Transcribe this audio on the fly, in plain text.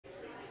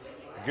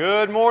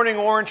Good morning,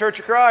 Warren Church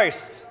of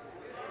Christ.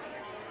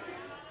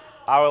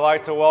 I would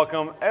like to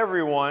welcome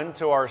everyone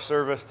to our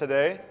service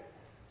today.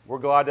 We're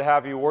glad to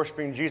have you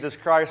worshiping Jesus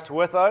Christ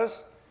with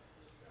us.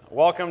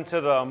 Welcome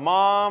to the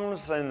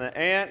moms and the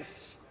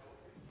aunts,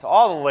 to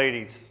all the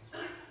ladies.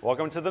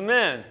 Welcome to the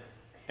men.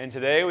 And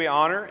today we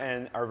honor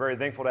and are very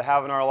thankful to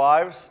have in our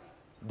lives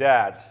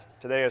dads.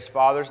 Today is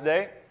Father's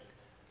Day.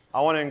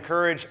 I want to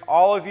encourage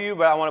all of you,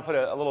 but I want to put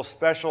a little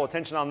special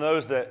attention on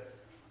those that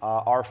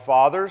are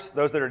fathers,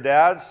 those that are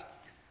dads.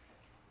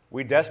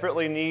 We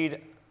desperately need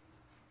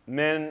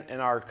men in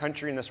our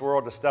country, in this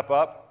world, to step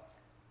up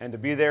and to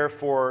be there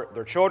for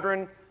their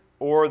children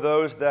or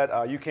those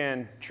that you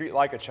can treat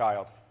like a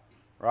child,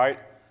 right?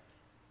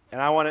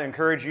 And I want to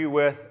encourage you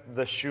with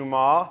the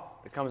Shema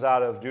that comes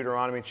out of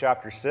Deuteronomy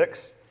chapter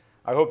 6.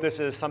 I hope this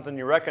is something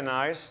you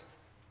recognize.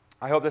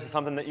 I hope this is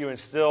something that you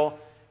instill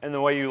in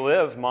the way you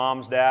live,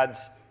 moms,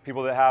 dads,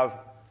 people that have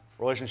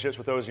relationships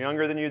with those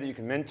younger than you that you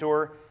can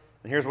mentor.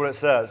 And here's what it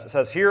says. It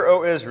says, "Hear,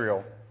 O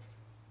Israel,"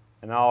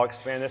 and I'll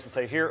expand this and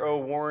say, "Hear, O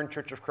Warren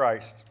Church of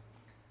Christ.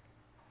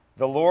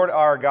 The Lord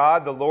our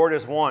God, the Lord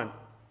is one.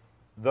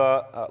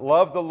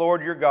 Love the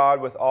Lord your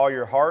God with all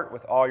your heart,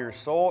 with all your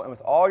soul, and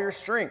with all your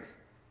strength.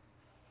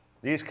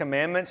 These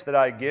commandments that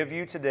I give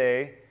you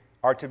today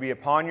are to be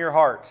upon your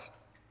hearts.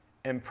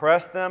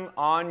 Impress them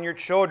on your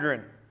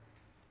children.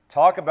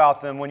 Talk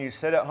about them when you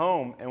sit at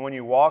home and when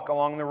you walk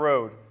along the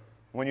road,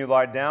 when you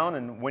lie down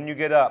and when you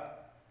get up.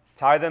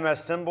 Tie them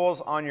as symbols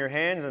on your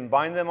hands and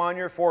bind them on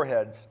your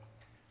foreheads.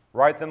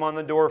 Write them on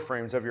the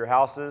doorframes of your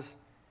houses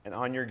and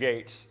on your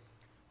gates."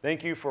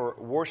 Thank you for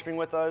worshiping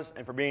with us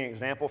and for being an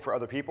example for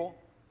other people,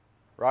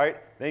 right?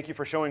 Thank you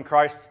for showing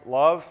Christ's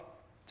love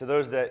to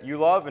those that you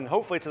love and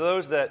hopefully to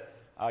those that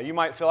you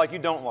might feel like you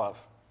don't love.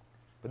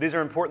 But these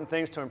are important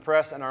things to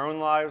impress in our own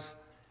lives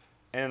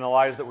and in the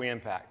lives that we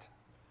impact.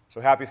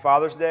 So happy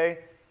Father's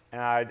Day,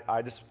 and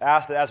I just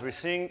ask that as we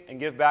sing and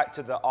give back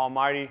to the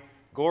almighty,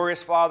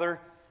 glorious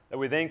Father, that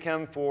we thank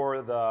Him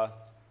for the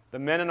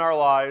men in our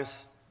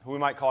lives who we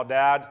might call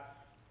dad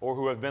or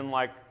who have been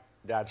like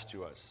dads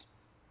to us.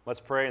 Let's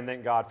pray and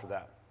thank God for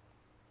that.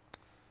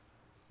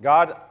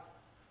 God,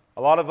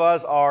 a lot of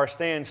us are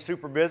staying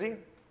super busy.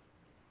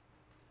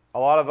 A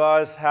lot of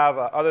us have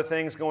other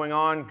things going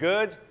on,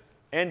 good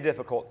and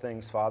difficult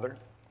things, Father.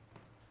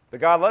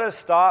 But God, let us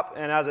stop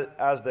and,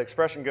 as the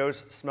expression goes,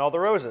 smell the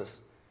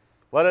roses.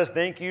 Let us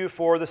thank you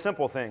for the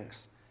simple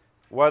things,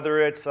 whether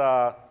it's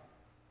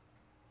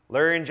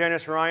Larry and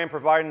Janice Ryan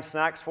providing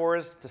snacks for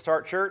us to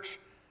start church,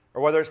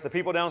 or whether it's the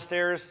people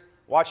downstairs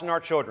watching our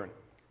children.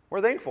 We're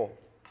thankful.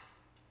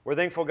 We're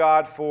thankful,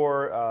 God,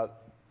 for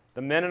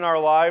the men in our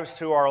lives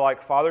who are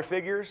like father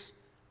figures.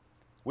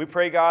 We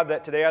pray, God,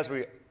 that today as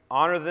we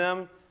honor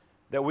them,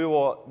 that we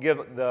will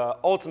give the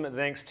ultimate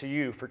thanks to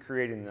you for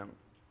creating them.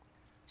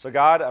 So,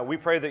 God, we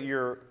pray that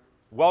you're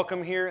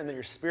welcome here and that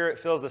your Spirit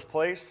fills this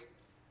place,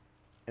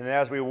 and that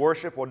as we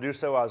worship, we'll do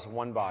so as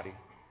one body.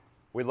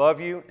 We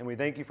love you, and we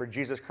thank you for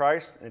Jesus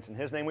Christ, and it's in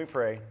His name we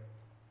pray.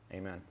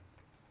 Amen.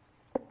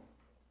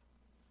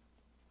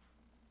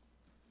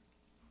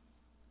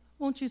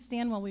 Won't you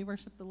stand while we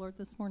worship the Lord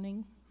this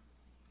morning?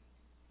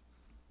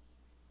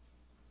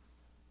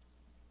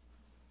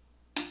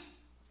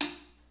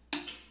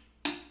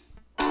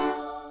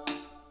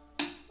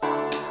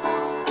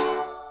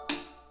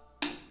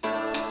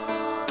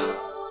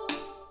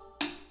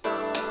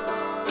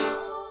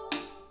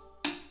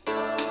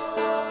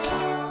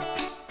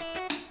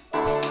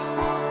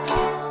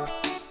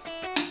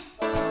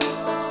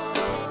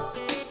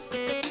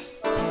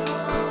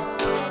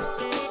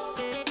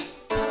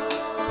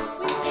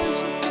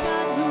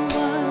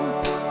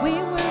 We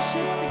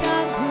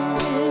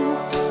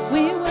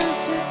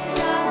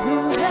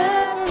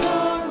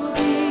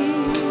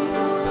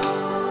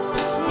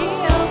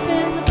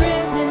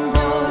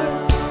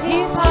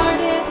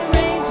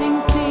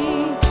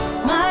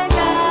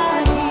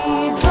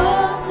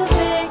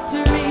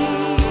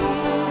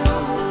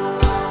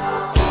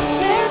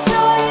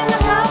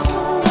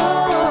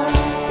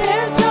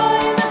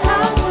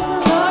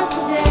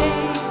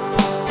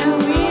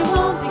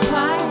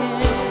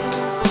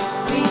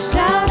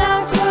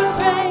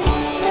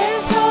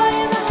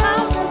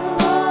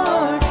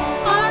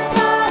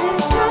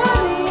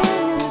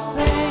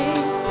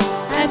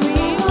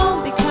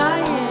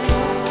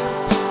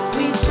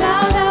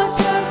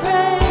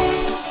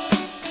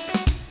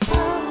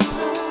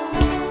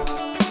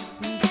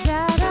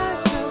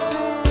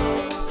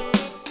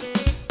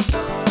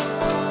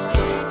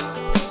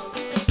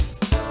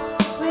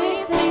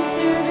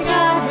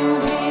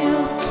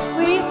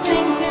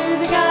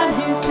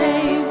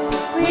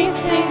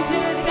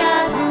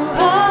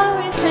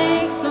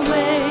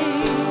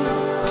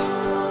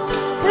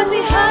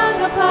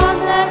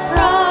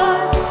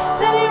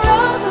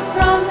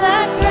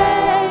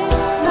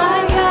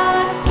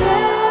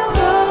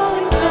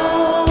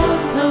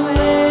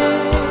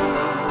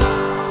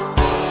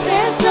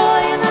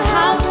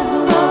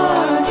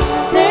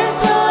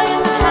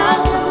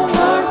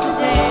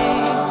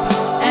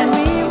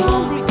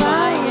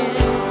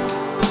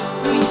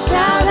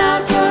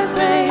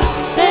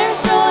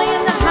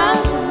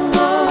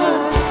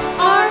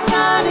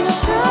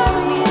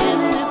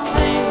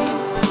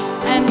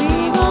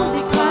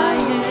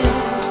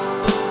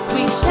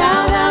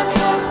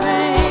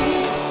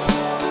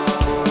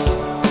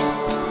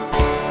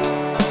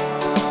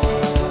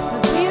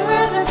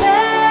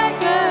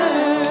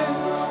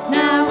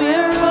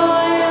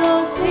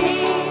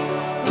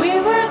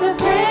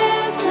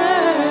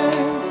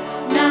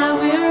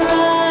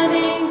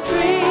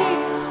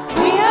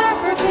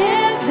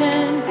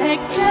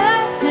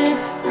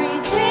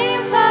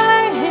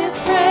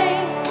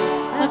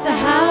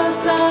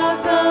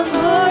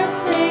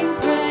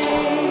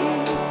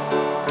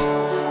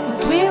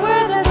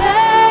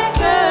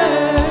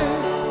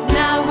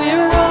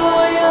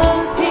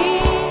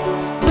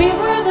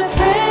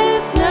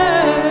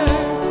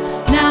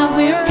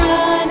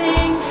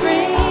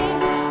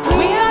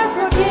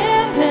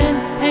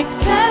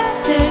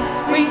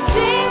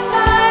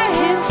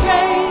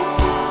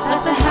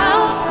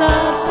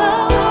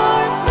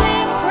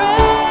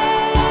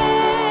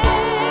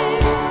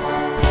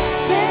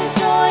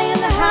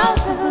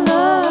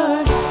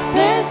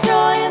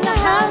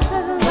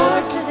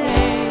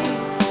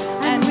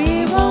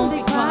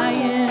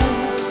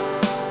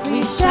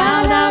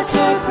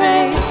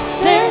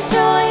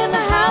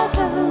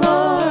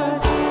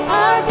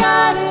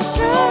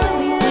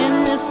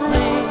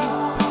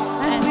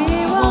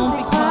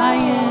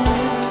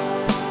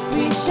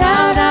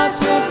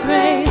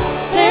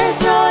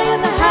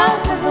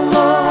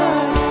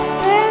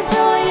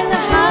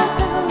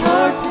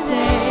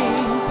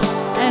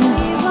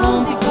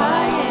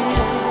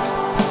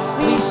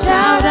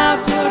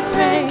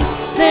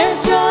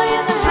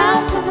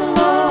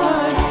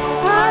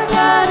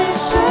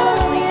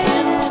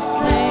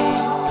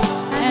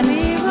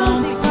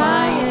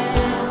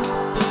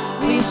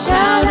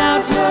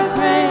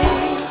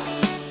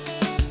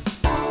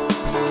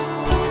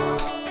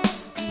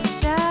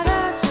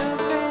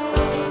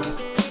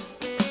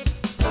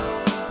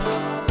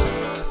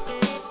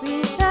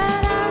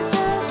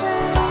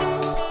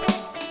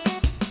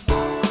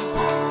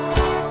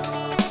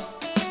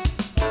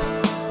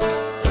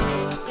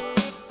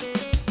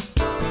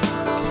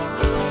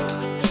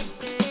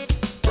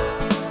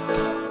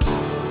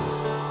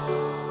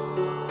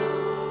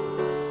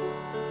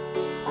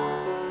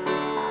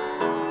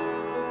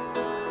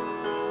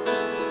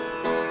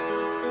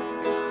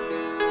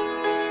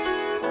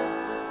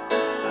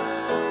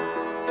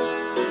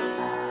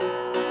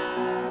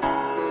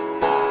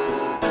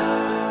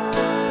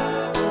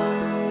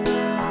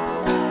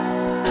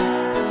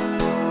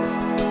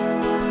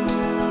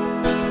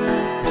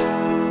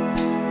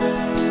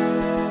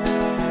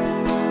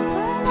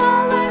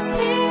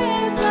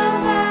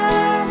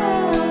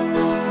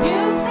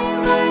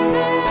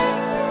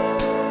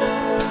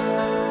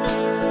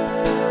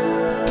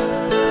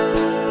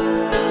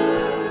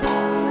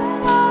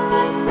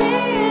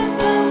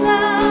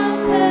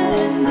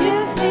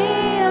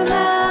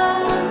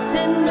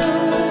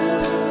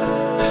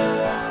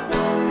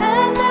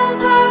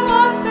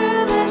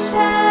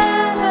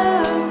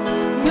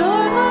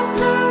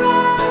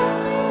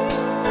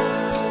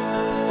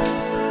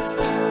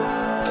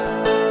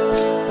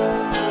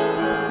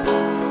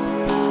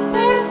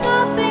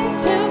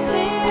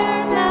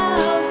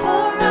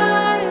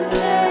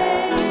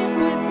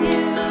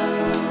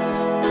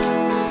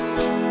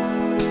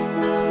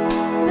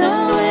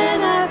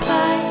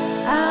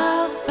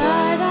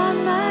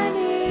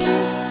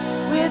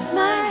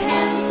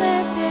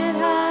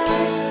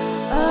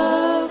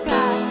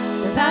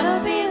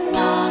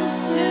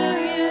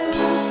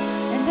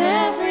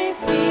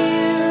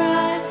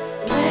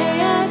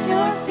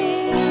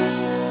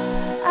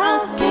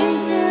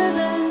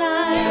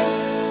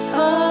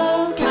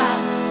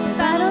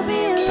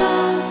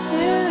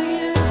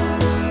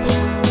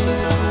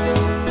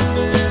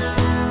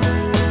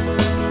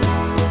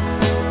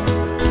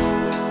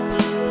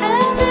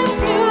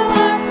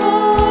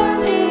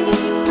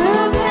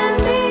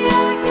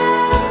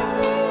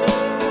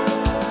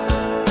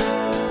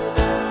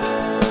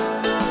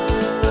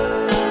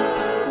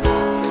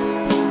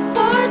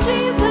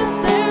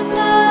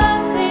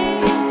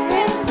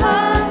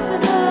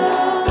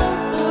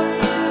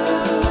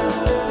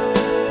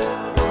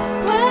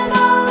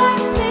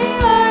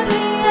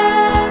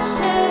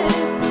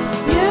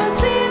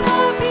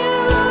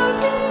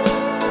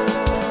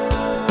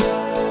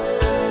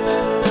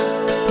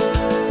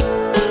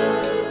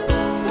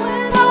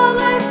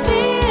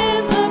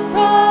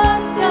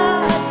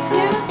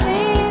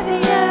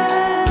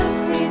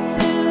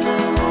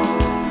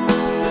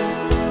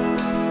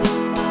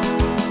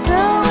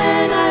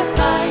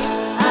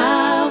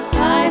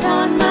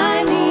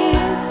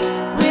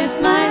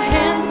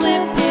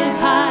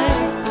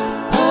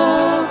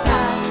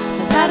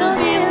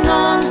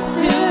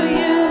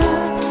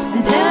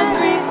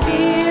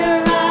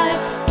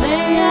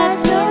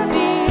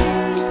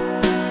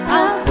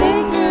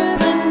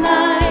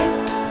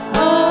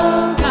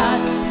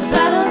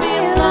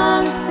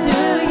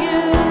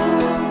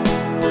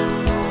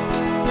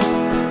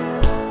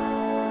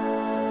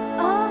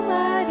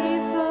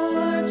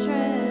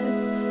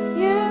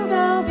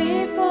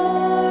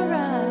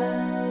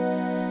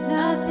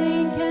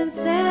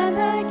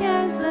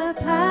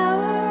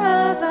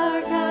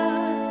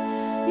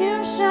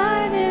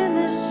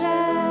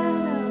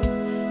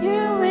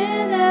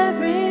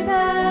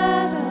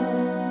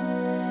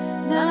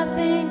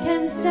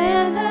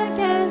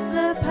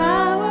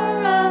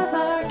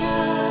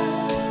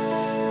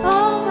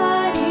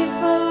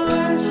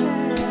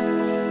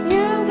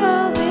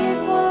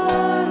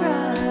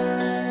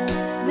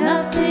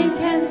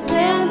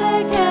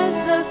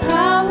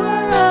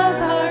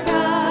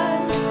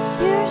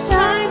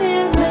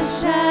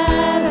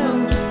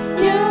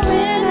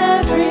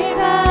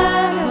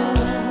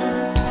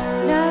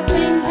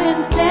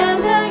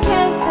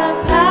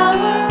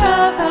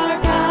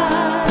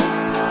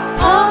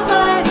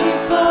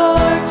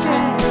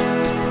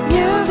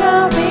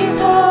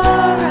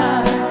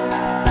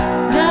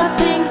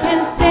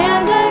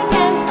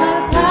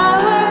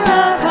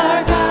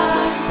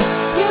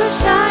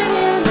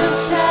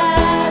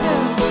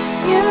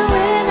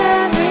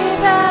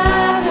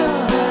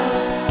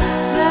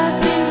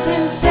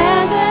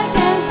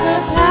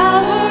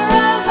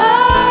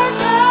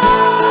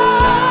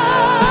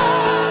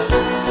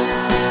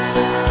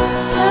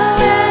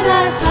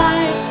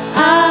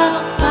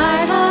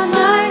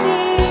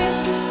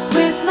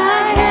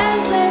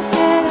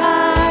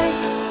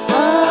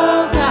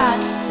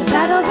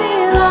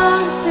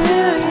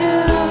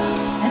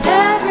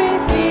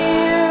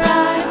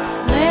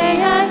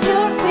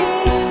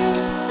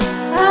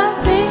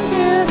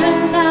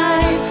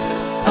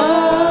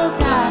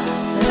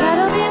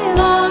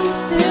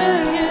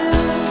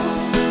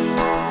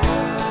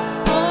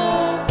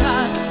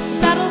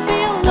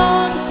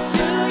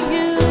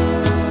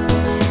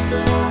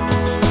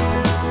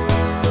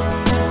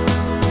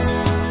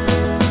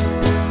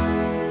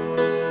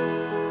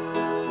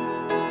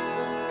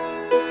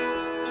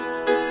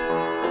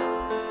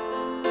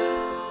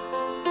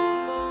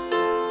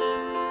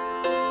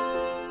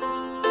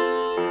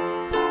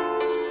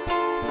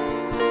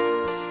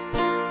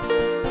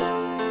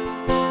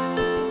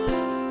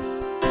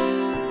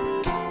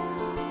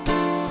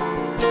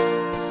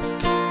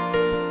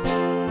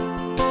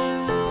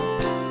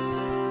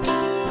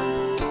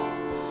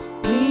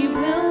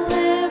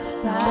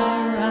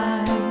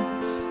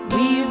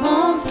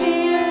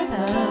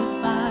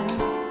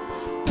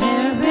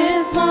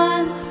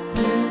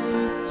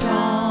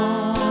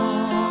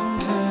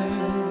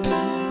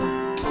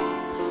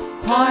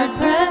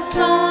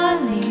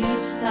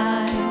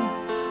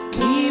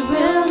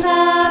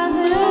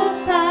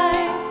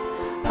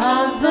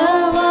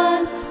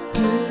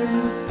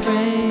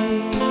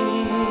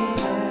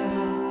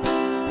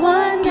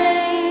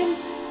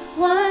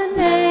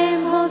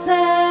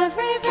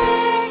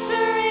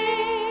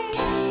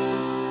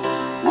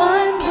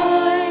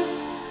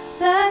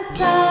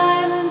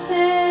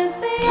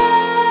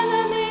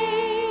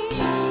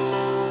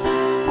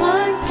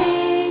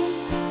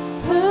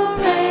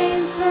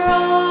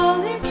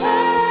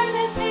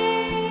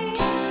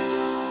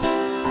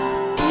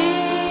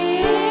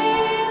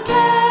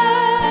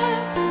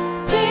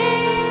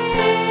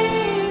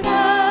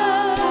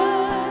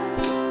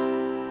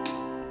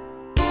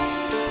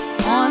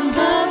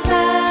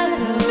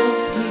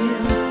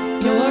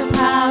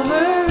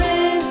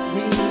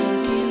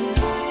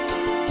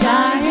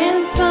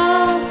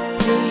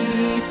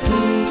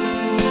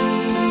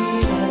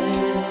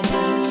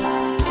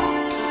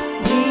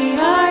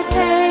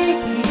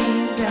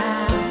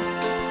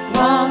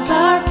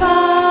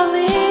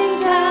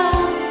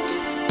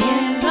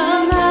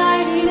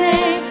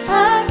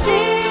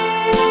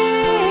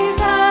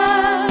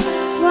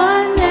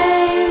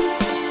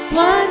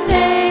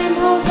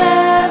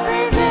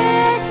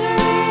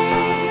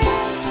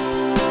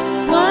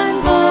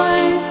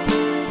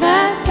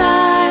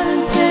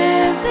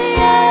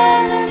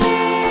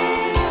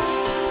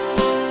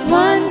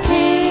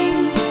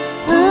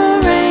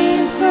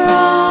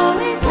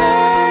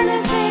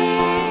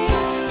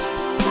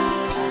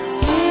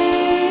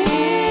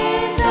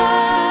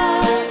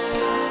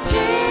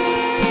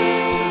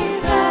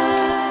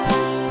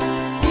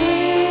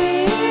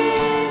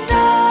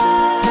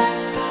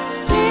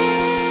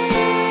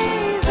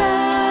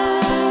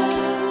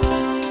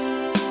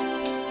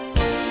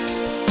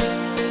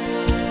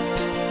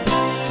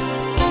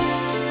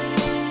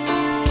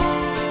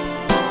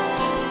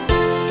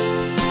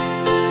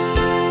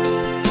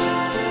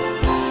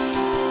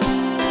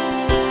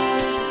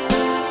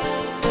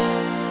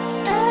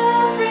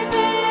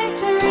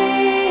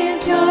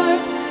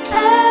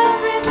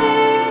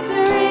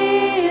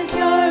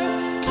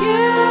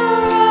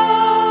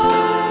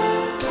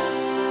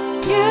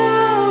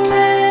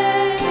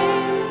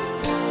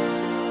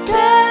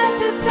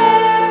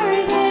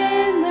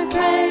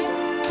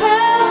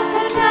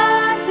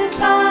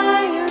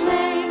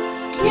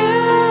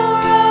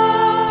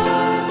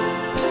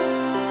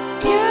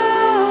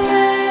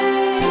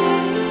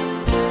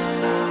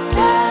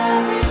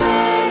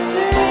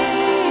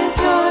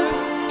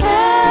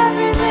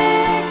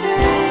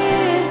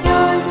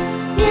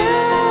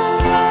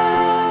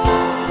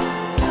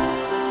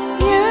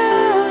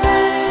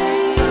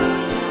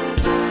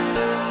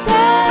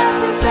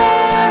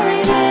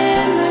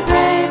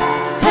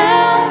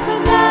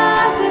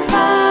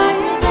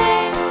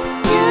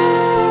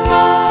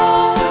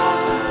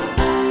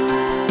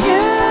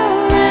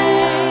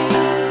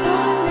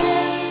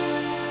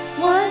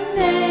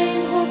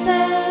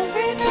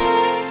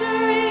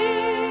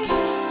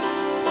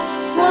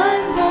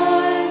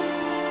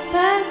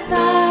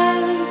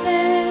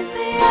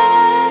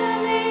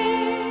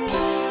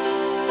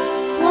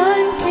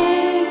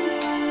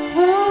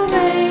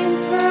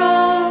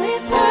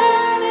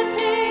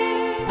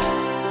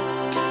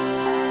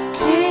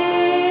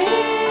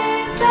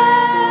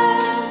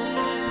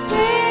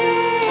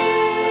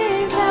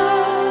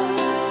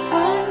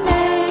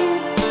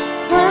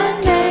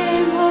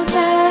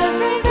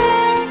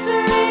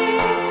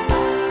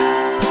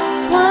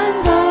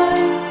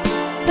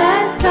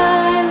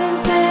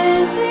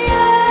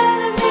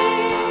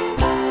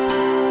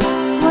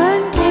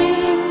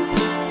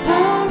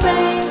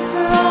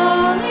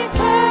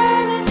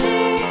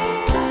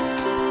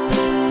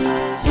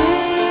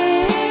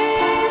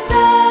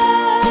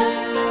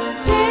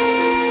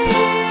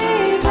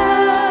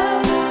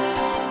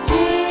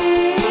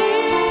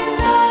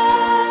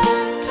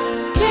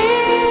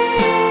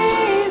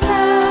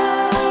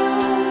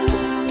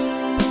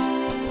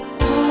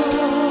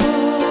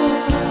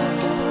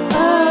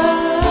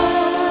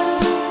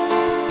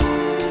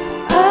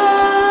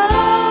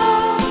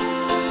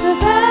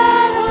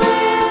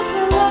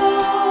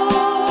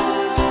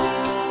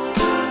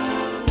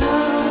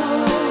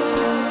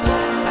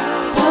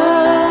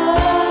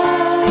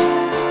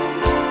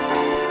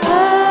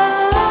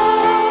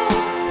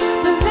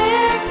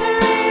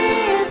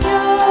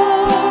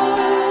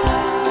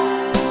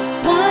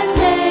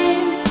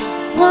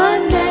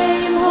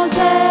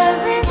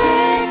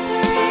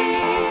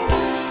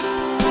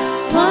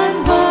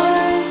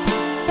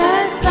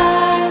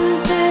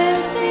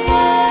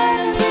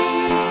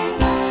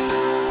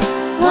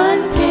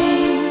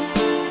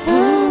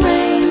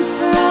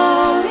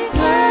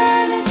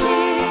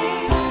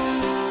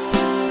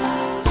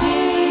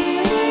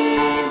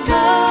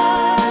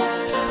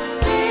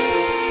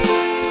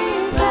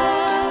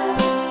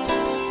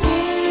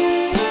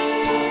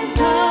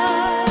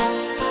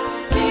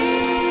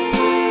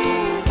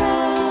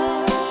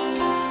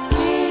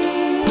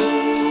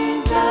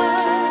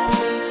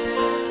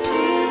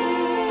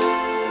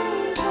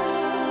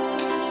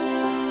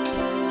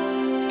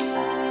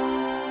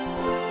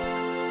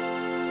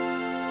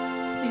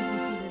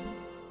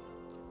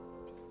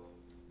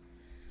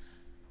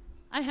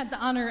I had the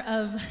honor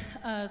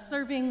of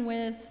serving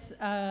with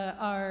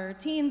our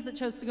teens that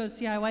chose to go to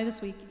CIY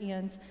this week,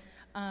 and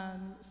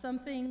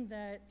something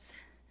that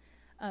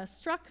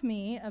struck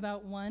me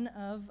about one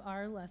of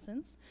our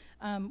lessons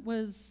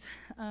was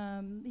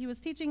he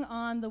was teaching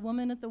on the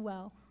woman at the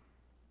well.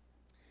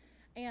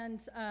 And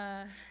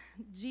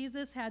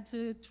Jesus had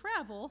to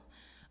travel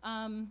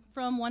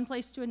from one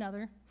place to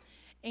another,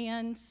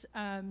 and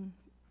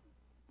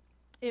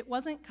it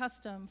wasn't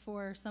custom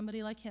for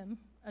somebody like him,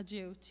 a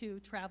Jew, to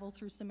travel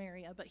through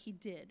Samaria, but he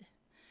did.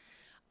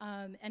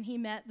 And he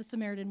met the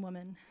Samaritan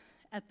woman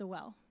at the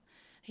well.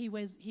 He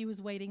was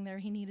waiting there.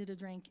 He needed a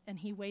drink, and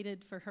he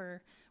waited for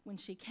her. When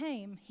she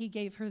came, he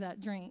gave her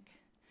that drink.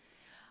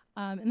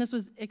 And this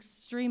was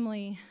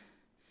extremely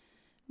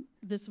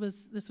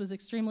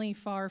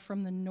far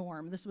from the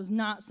norm. This was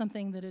not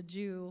something that a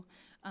Jew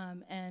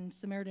and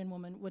Samaritan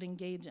woman would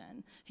engage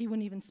in. He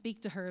wouldn't even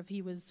speak to her if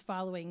he was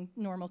following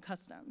normal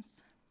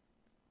customs.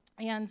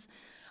 And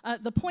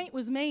the point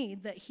was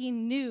made that he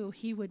knew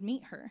he would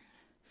meet her.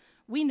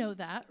 We know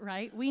that,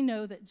 right? We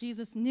know that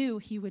Jesus knew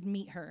he would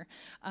meet her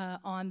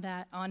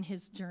on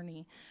his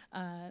journey,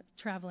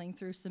 traveling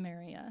through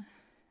Samaria.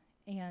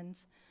 And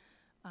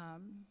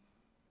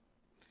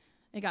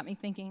it got me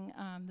thinking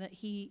that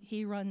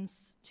he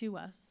runs to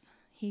us.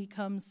 He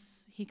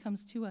comes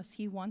to us.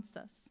 He wants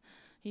us.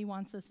 He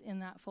wants us in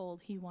that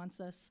fold. He wants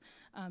us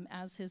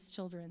as his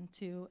children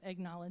to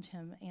acknowledge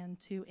him and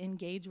to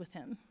engage with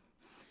him.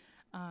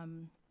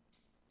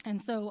 And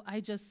so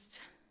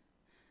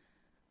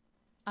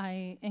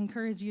I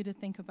encourage you to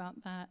think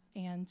about that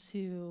and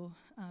to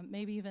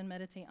maybe even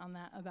meditate on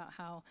that, about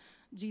how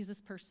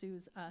Jesus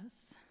pursues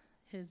us.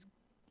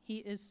 He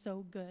is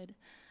so good,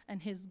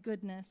 and his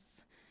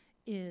goodness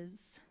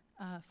is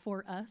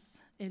for us,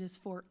 it is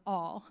for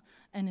all,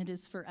 and it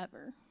is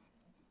forever.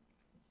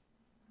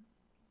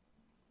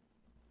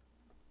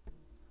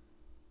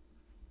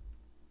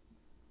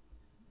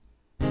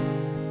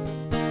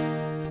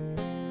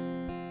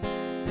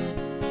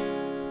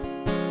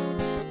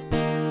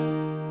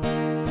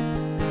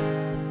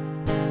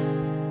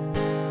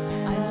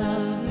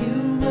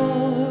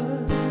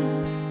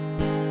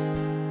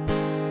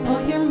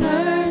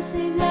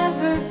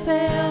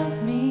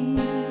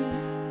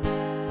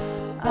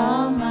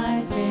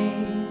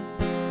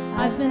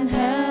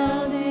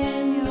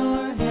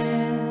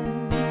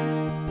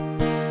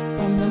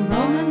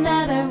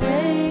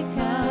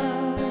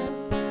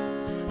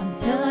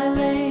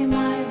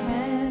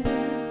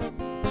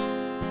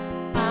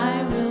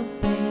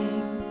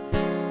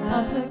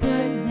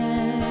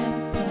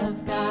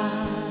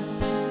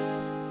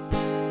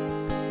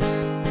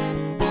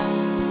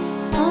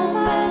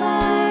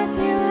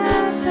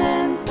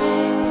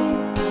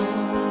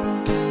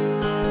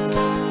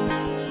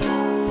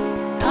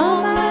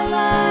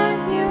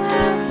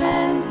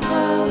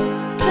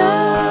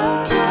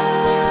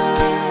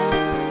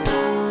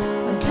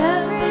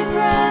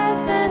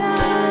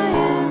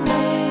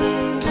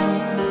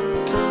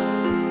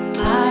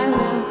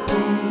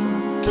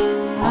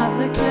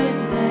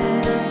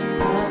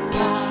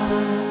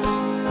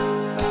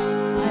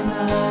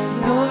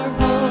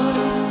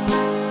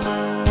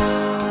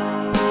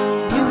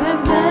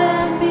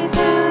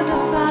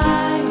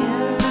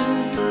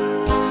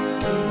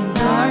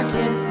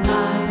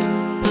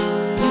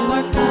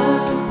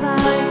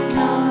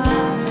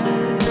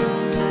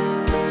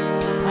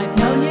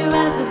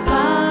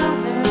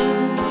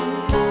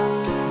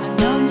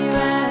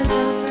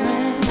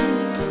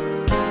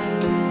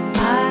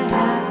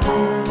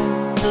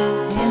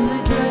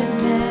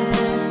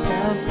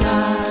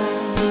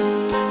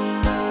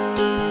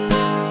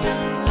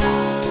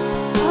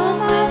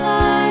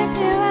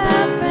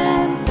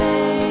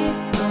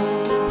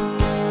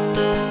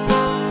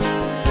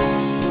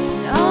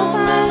 All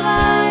my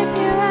life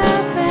you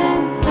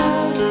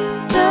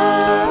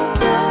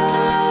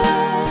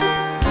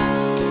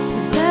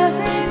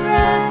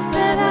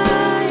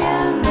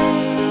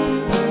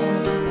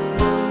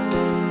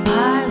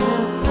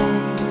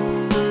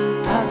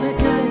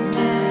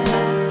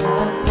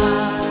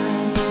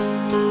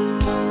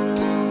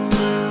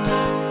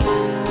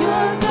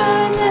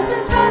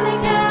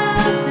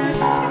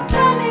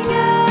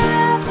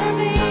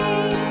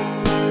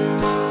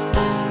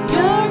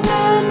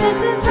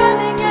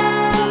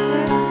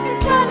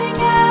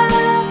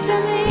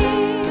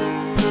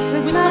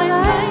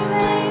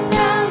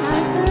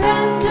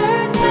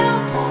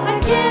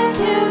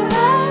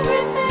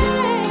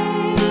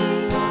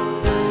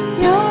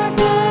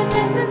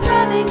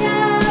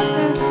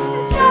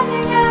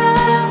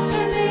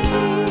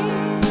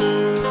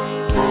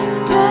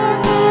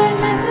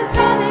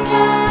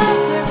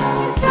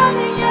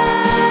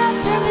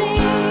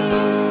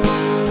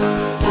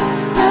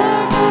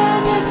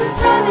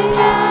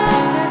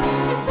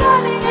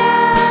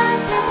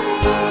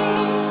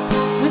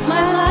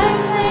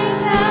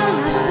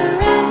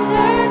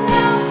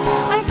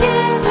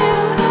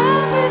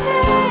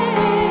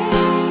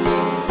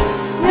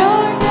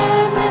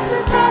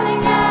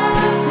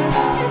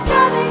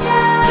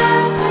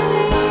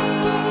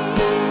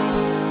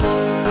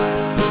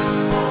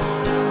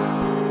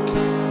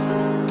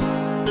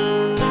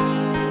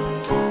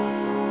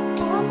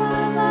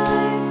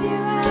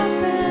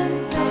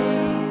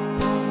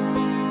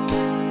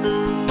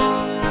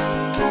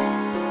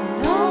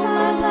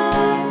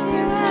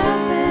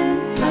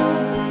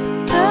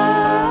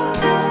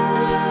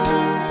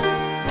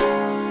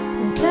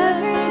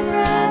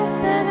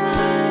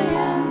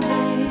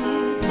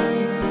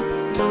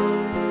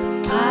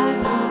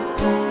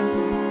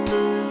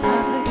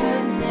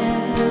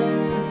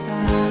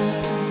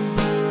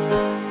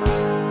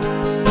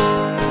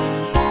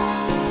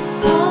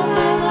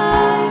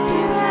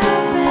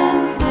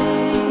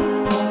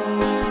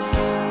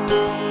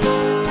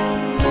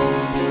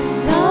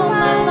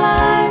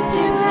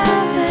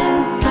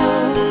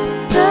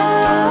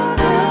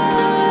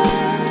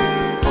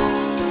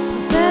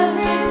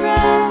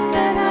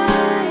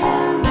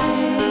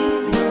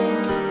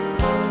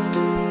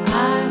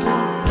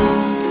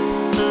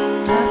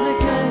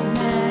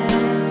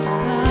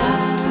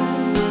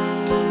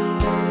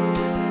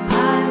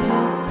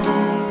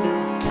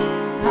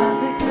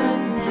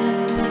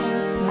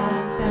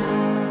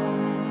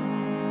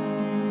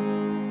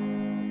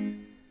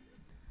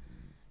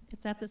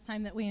this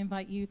time that we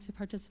invite you to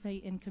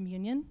participate in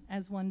communion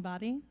as one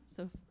body.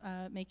 So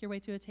make your way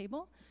to a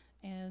table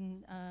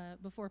and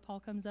before Paul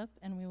comes up,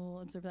 and we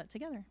will observe that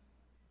together.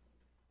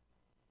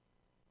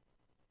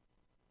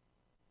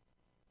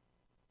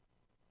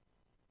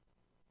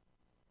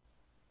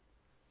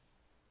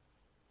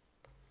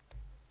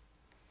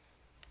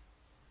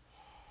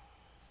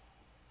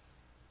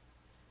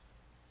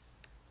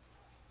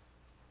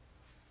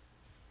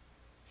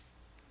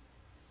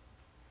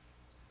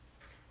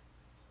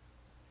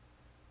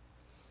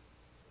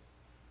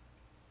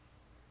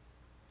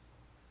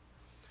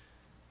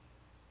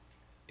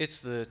 It's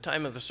the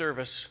time of the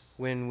service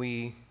when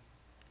we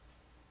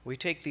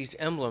take these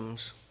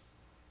emblems,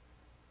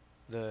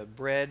 the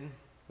bread,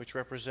 which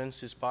represents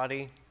his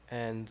body,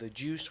 and the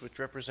juice, which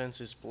represents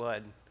his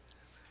blood,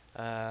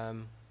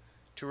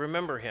 to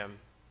remember him.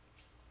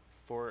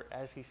 For,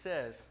 as he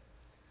says,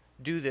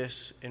 do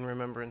this in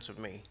remembrance of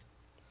me.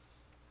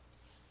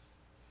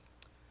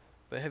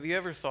 But have you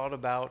ever thought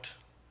about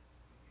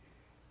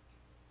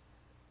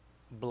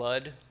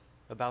blood,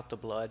 about the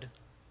blood?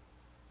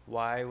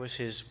 Why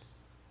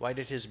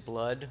did his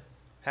blood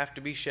have to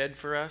be shed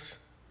for us?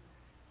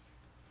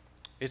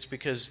 It's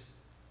because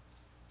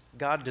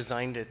God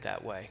designed it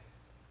that way.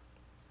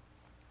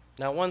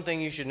 Now, one thing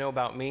you should know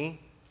about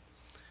me,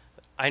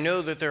 I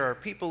know that there are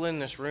people in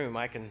this room,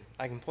 I can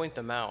point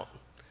them out,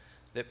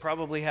 that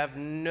probably have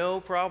no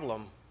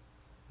problem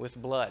with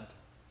blood.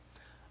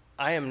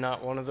 I am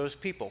not one of those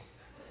people.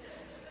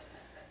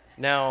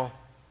 Now,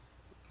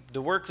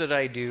 the work that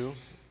I do,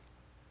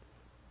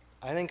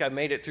 I think I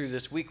made it through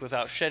this week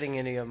without shedding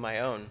any of my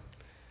own.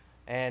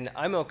 And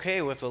I'm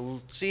okay with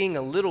seeing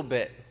a little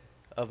bit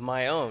of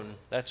my own.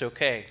 That's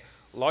okay.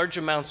 Large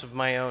amounts of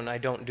my own I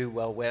don't do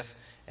well with.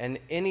 And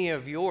any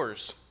of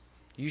yours,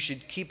 you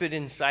should keep it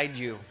inside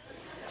you.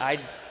 I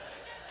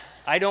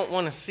don't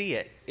want to see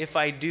it. If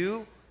I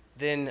do,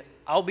 then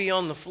I'll be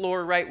on the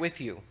floor right with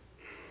you.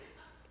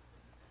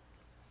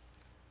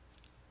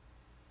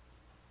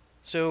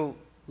 So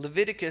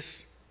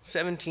Leviticus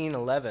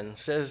 17:11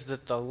 says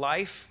that the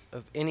life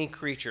of any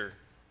creature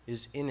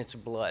is in its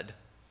blood.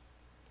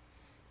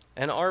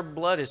 And our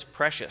blood is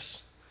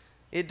precious.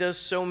 It does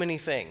so many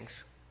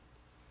things.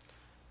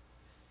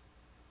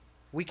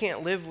 We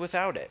can't live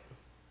without it.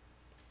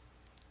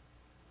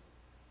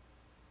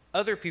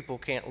 Other people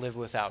can't live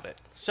without it.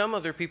 Some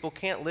other people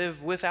can't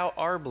live without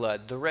our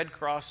blood. The Red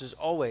Cross is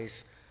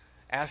always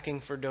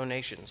asking for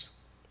donations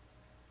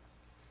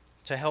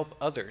to help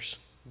others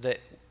that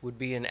would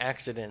be in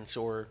accidents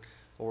or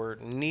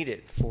need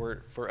it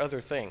for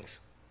other things.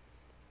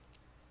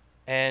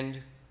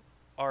 And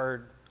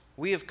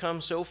we have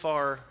come so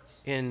far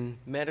in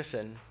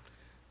medicine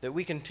that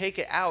we can take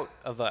it out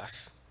of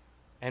us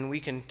and we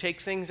can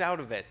take things out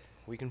of it.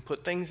 We can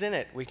put things in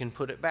it. We can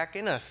put it back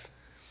in us.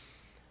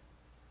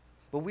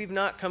 But we've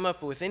not come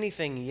up with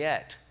anything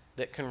yet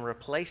that can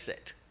replace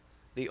it.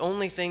 The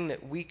only thing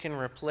that we can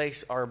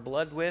replace our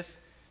blood with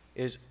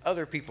is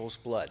other people's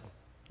blood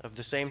of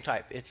the same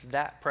type. It's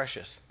that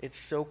precious. It's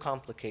so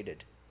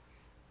complicated.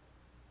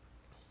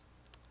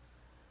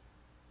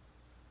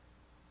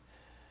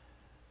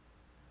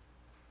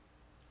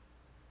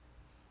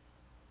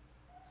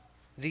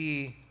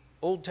 The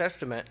Old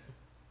Testament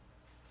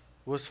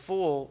was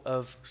full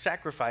of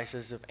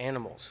sacrifices of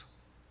animals,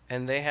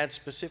 and they had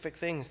specific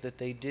things that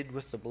they did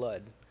with the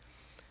blood.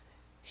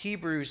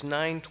 Hebrews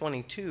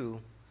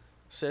 9:22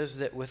 says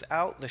that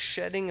without the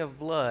shedding of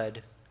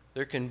blood,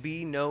 there can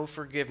be no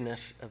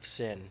forgiveness of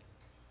sin.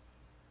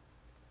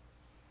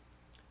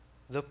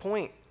 The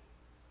point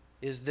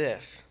is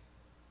this: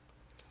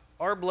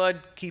 our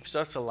blood keeps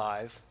us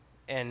alive,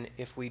 and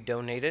if we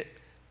donate it,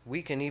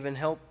 we can even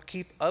help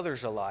keep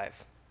others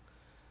alive.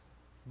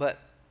 But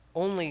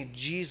only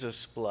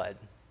Jesus' blood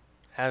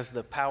has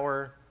the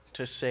power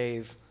to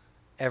save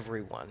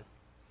everyone.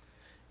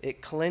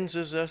 It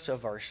cleanses us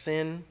of our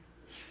sin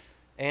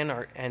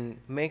and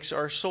makes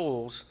our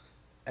souls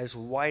as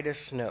white as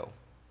snow.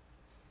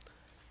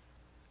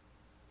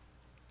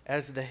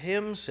 As the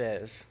hymn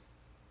says,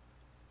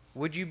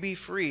 would you be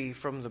free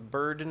from the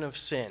burden of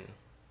sin?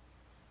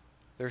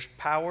 There's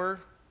power,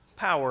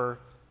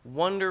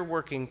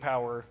 wonder-working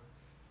power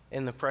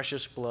in the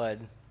precious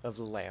blood of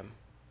the Lamb.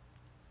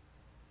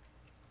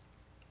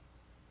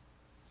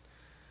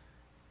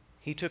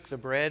 He took the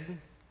bread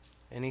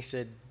and he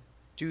said,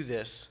 do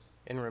this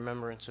in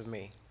remembrance of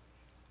me.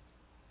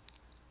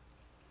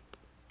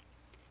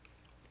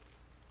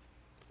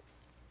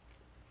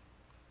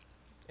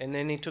 And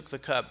then he took the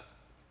cup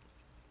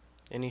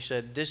and he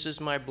said, this is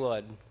my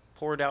blood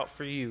poured out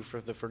for you for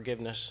the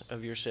forgiveness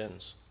of your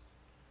sins.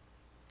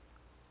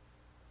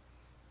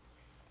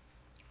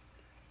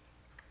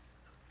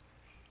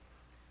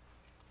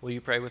 Will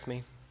you pray with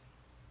me?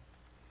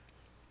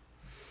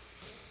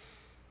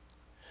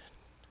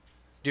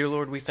 Dear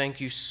Lord, we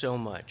thank you so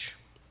much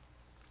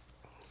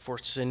for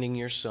sending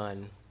your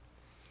Son,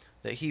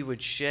 that he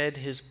would shed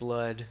his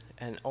blood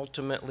and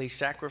ultimately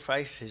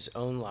sacrifice his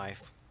own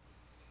life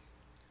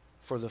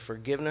for the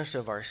forgiveness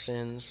of our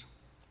sins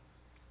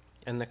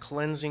and the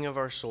cleansing of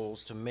our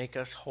souls to make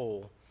us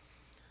whole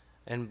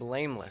and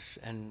blameless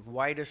and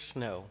white as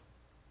snow,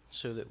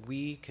 so that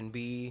we can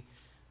be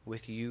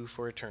with you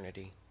for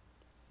eternity.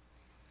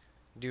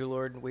 Dear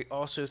Lord, we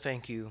also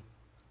thank you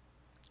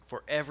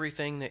for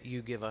everything that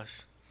you give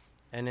us.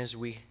 And as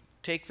we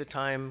take the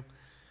time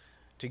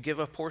to give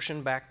a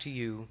portion back to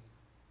you,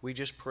 we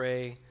just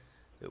pray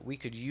that we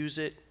could use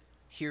it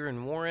here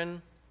in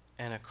Warren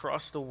and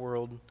across the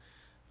world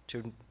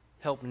to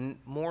help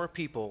more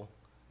people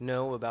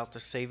know about the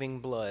saving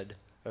blood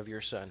of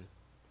your Son.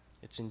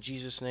 It's in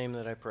Jesus' name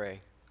that I pray.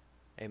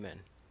 Amen.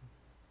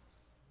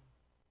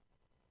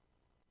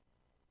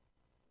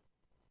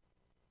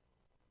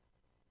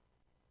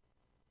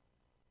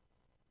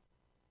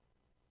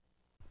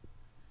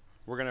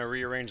 We're going to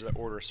rearrange the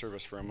order of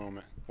service for a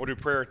moment. We'll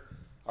do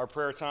our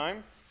prayer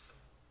time.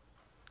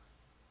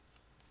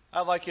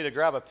 I'd like you to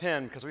grab a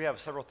pen because we have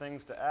several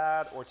things to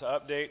add or to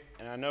update,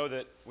 and I know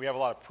that we have a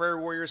lot of prayer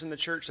warriors in the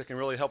church that can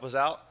really help us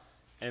out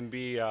and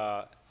be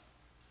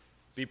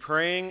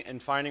praying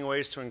and finding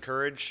ways to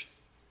encourage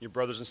your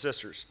brothers and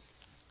sisters.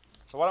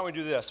 So why don't we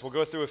do this? We'll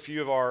go through a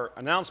few of our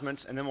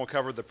announcements, and then we'll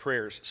cover the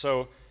prayers.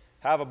 So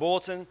have a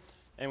bulletin,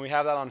 and we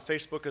have that on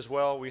Facebook as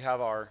well. We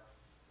have our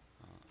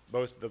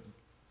both the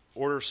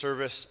order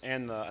service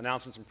and the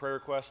announcements and prayer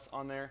requests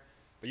on there,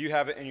 but you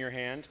have it in your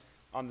hand.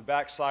 On the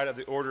back side of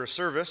the order of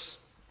service,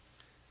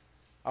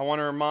 I want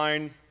to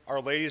remind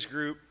our ladies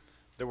group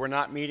that we're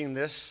not meeting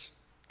this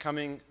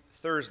coming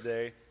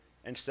Thursday.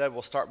 Instead,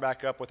 we'll start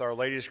back up with our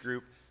ladies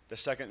group the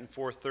second and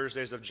fourth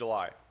Thursdays of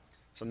July.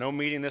 So no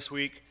meeting this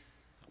week.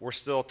 We're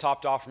still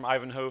topped off from our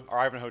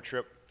Ivanhoe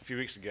trip a few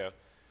weeks ago,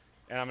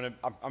 and I'm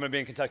gonna be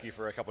in Kentucky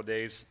for a couple of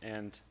days,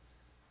 and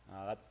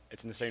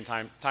it's in the same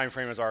time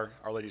frame as our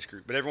ladies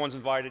group. But everyone's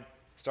invited,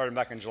 starting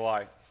back in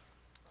July.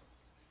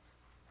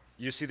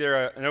 You see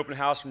there an open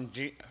house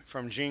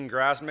from Jean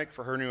Grasmick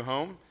for her new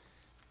home.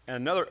 And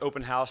another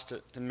open house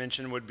to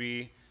mention would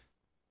be,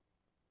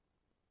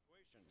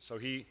 so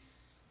he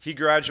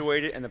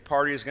graduated, and the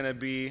party is going to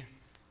be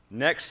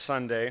next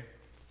Sunday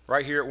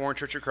right here at Warren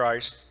Church of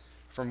Christ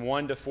from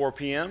 1 to 4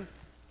 p.m.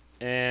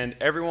 And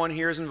everyone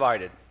here is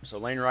invited. So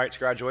Lane Wright's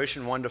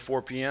graduation, 1 to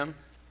 4 p.m.,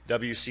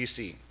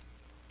 WCC,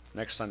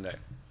 next Sunday.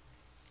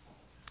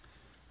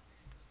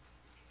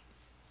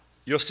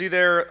 You'll see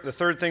there the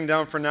third thing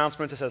down for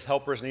announcements. It says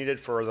helpers needed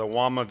for the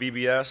WAMA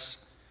VBS.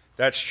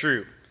 That's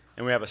true.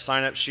 And we have a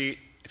sign-up sheet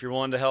if you're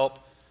willing to help.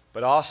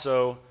 But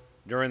also,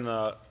 during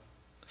the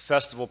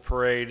festival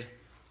parade,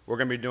 we're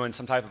going to be doing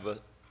some type of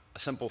a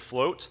simple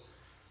float.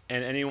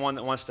 And anyone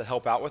that wants to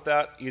help out with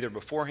that, either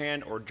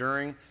beforehand or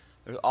during,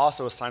 there's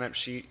also a sign-up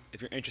sheet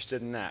if you're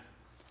interested in that.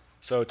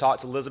 So talk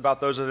to Liz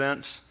about those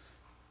events,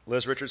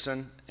 Liz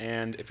Richardson.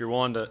 And if you're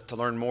willing to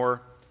learn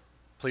more,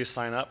 please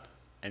sign up,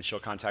 and she'll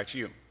contact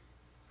you.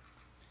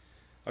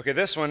 Okay,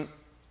 this one,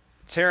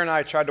 Tara and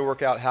I tried to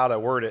work out how to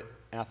word it,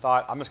 and I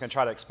thought I'm just going to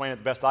try to explain it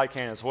the best I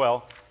can as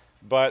well.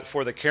 But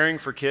for the Caring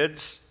for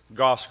Kids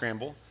Golf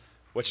Scramble,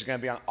 which is going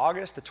to be on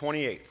August the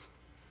 28th,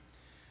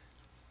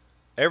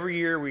 every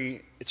year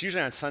it's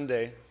usually on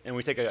Sunday, and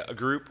we take a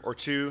group or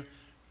two.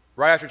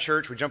 Right after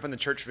church, we jump in the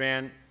church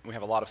van, and we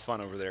have a lot of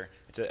fun over there.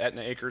 It's at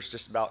Etna Acres,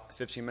 just about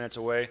 15 minutes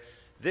away.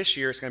 This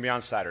year, it's going to be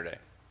on Saturday.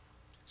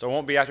 So it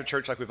won't be after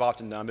church like we've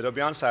often done, but it'll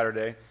be on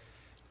Saturday.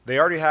 They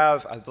already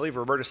have, I believe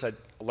Roberta said,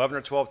 11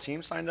 or 12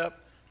 teams signed up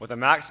with a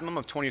maximum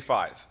of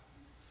 25.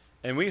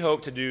 And we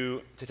hope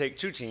to take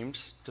 2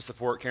 teams to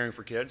support Caring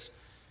for Kids.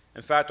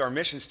 In fact, our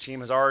missions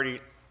team has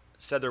already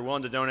said they're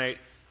willing to donate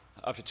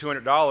up to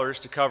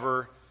 $200 to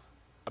cover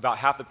about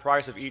half the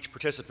price of each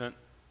participant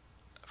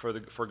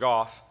for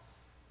golf,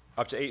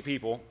 up to 8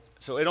 people.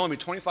 So it'll only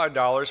be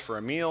 $25 for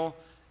a meal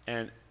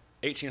and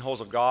 18 holes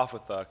of golf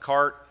with a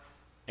cart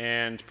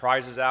and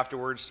prizes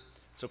afterwards.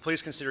 So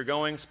please consider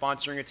going,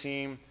 sponsoring a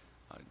team,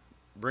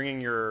 bringing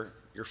your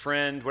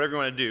friend, whatever you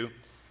want to do.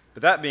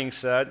 But that being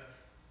said,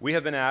 we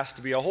have been asked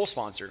to be a whole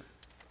sponsor.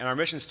 And our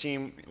missions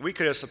team, we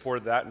could have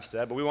supported that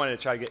instead, but we wanted to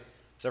try to get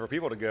several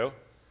people to go.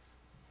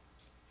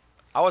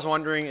 I was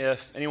wondering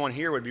if anyone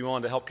here would be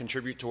willing to help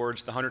contribute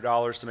towards the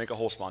 $100 to make a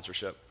whole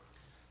sponsorship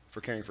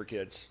for Caring for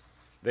Kids.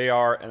 They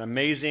are an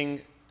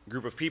amazing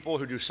group of people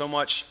who do so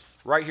much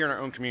right here in our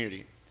own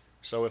community.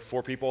 So if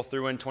 4 people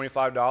threw in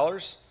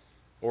 $25,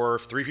 or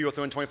if 3 people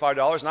threw in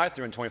 $25 and I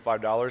threw in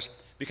 $25, it'd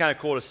be kind of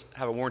cool to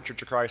have a Warren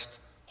Church of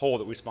Christ whole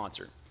that we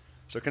sponsor.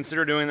 So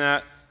consider doing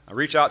that.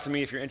 Reach out to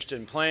me if you're interested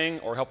in playing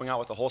or helping out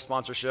with the whole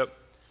sponsorship.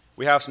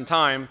 We have some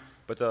time,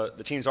 but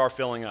the teams are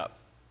filling up.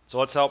 So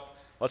let's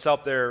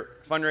help their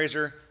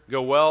fundraiser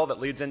go well. That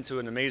leads into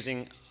an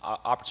amazing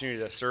opportunity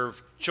to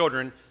serve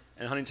children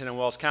in Huntington and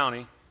Wells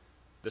County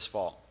this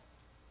fall.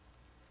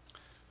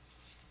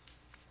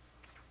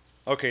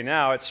 Okay,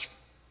 now it's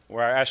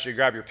where I asked you to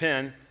grab your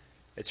pen.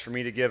 It's for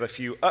me to give a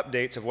few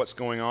updates of what's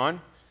going on.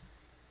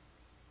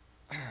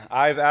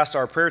 I've asked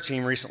our prayer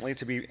team recently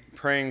to be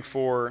praying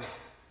for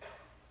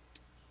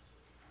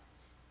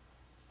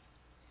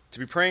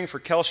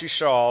Kelsey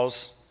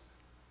Shaw's,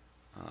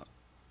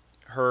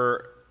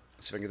 her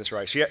let's see if I can get this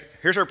right.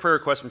 Here's our prayer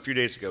request from a few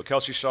days ago.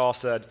 Kelsey Shaw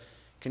said,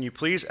 "Can you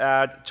please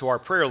add to our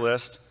prayer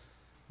list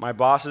my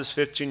boss's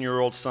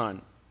 15-year-old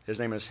son? His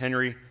name is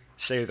Henry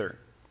Sather."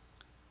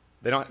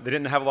 They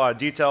didn't have a lot of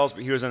details,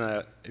 but he was in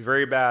a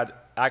very bad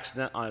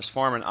accident on his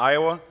farm in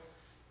Iowa,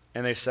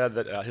 and they said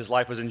that his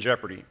life was in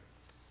jeopardy.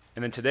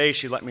 And then today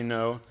she let me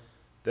know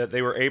that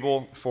they were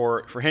able,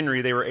 for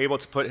Henry, they were able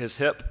to put his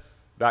hip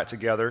back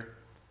together,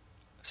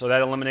 so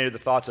that eliminated the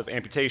thoughts of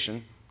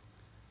amputation.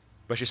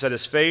 But she said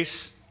his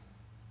face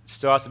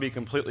still has to be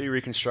completely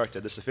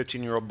reconstructed. This is a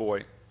 15-year-old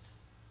boy.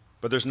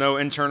 But there's no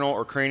internal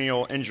or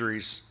cranial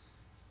injuries,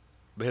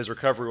 but his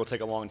recovery will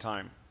take a long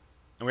time.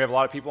 And we have a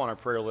lot of people on our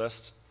prayer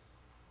list,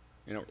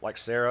 like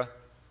Sarah,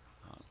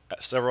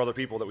 several other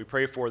people that we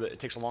pray for, that it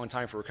takes a long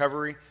time for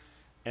recovery.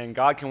 And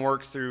God can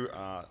work through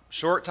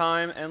short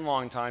time and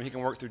long time. He can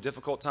work through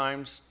difficult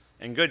times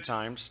and good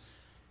times.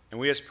 And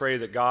we just pray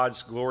that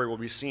God's glory will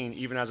be seen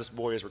even as this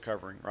boy is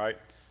recovering, right?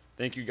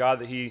 Thank you, God,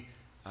 that he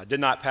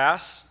did not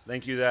pass.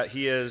 Thank you that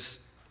he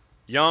is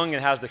young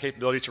and has the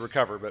capability to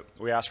recover. But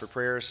we ask for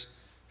prayers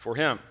for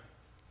him.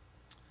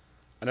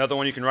 Another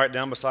one you can write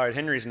down beside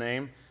Henry's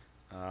name.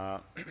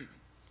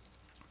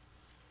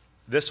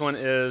 This one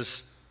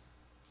is,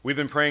 we've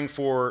been praying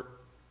for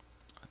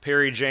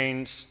Perry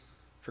Janes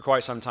for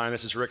quite some time.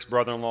 This is Rick's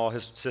brother-in-law,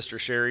 his sister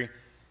Sherry.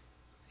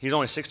 He's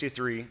only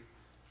 63,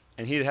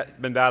 and he had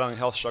been battling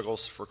health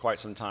struggles for quite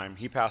some time.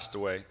 He passed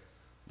away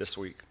this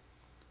week.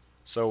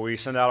 So we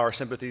send out our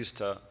sympathies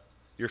to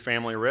your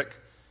family, Rick.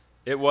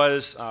 It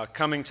was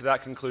coming to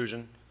that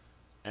conclusion,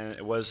 and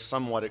it was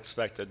somewhat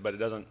expected, but it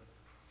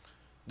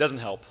doesn't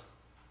help.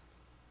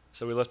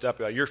 So we lift up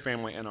your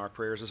family in our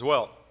prayers as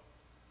well.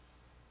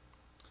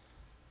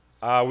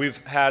 We've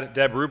had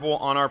Deb Rubel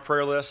on our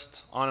prayer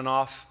list on and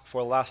off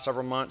for the last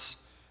several months.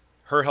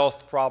 Her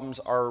health problems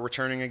are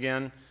returning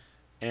again,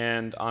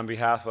 and on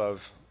behalf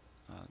of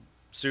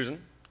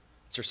Susan,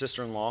 it's her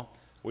sister-in-law,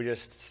 we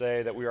just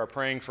say that we are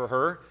praying for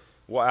her.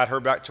 We'll add her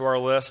back to our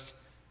list.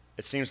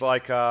 It seems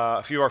like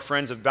a few of our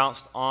friends have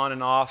bounced on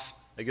and off.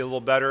 They get a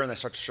little better, and they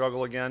start to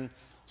struggle again.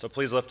 So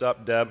please lift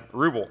up Deb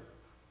Rubel.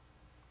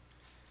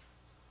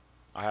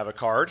 I have a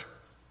card.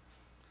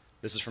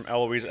 This is from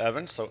Eloise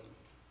Evans. So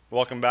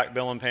welcome back,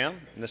 Bill and Pam.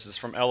 And this is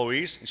from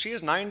Eloise. And she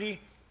is 90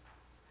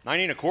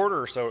 and a quarter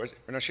or so.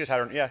 No, she just had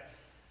her, yeah.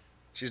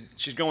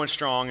 She's going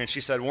strong. And she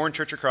said, Warren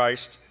Church of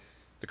Christ.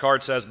 The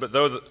card says, but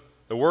though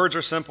the words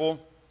are simple,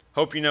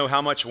 hope you know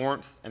how much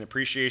warmth and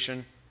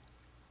appreciation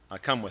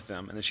come with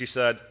them. And then she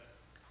said,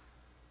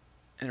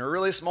 in a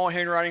really small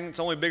handwriting, it's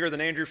only bigger than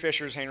Andrew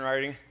Fisher's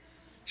handwriting,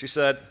 she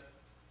said,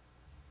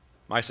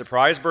 my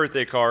surprise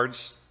birthday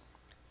cards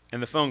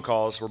and the phone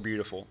calls were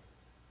beautiful.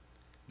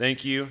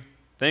 Thank you.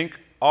 Thank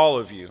all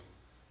of you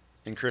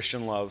in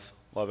Christian love.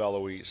 Love,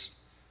 Eloise.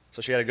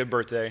 So she had a good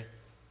birthday.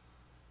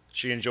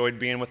 She enjoyed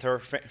being with her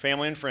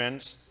family and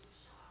friends.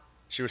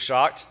 She was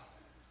shocked.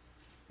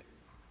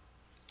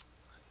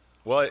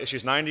 Well,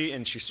 she's 90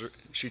 and she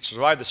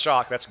survived the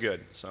shock. That's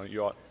good. So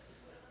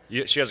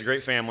she has a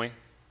great family.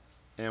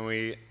 And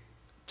we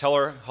tell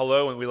her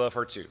hello and we love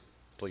her too,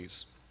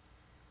 please.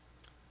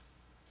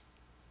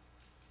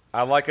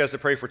 I'd like us to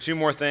pray for two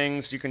more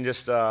things. You can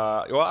just,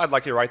 I'd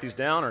like you to write these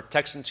down or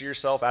text them to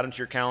yourself, add them to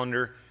your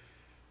calendar.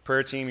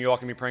 Prayer team, you all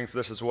can be praying for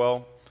this as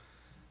well.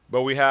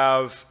 But we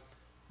have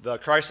the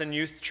Christ and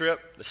Youth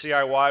trip, the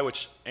CIY,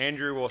 which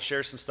Andrew will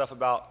share some stuff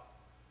about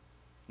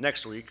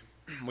next week.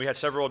 We had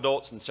several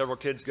adults and several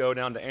kids go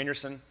down to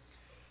Anderson,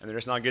 and they're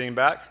just not getting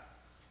back.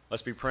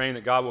 Let's be praying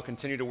that God will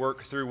continue to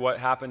work through what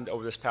happened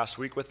over this past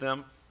week with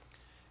them.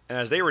 And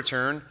as they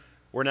return,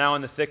 we're now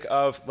in the thick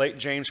of Lake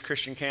James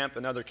Christian Camp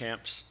and other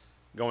camps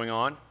going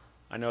on.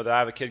 I know that I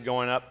have a kid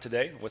going up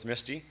today with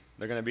Misty.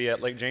 They're going to be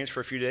at Lake James for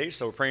a few days,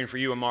 so we're praying for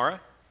you,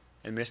 Amara,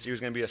 and Misty, who's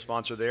going to be a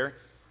sponsor there.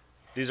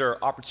 These are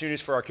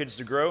opportunities for our kids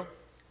to grow.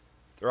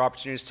 They're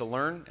opportunities to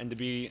learn and to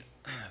be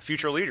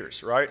future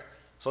leaders, right?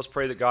 So let's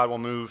pray that God will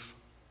move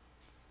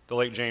the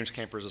Lake James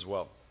campers as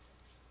well.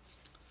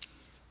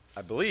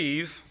 I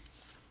believe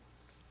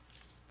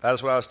that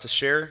is what I was to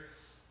share,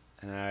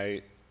 and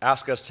I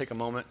ask us to take a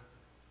moment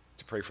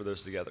to pray for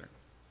those together.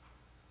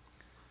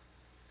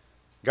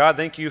 God,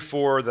 thank you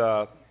for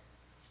the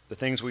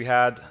things we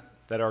had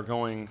that are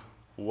going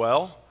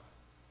well.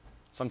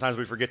 Sometimes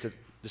we forget to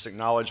just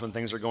acknowledge when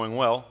things are going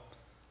well.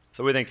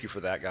 So we thank you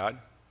for that, God.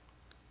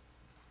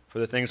 For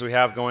the things we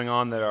have going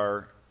on that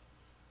are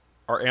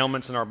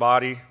ailments in our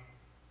body,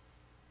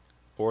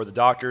 or the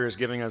doctor is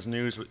giving us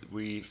news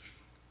we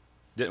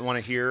didn't want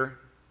to hear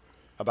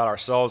about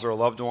ourselves or a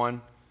loved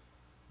one.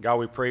 God,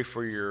 we pray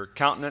for your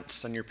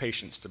countenance and your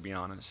patience, to be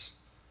honest.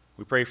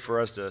 We pray for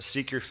us to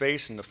seek your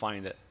face and to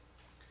find it.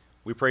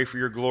 We pray for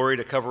your glory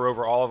to cover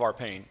over all of our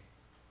pain.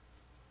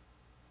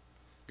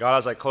 God,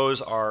 as I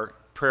close our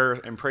prayer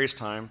and praise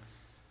time,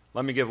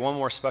 let me give one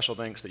more special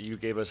thanks that you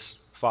gave us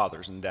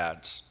fathers and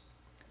dads.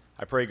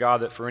 I pray,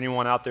 God, that for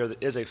anyone out there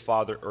that is a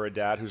father or a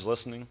dad who's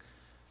listening,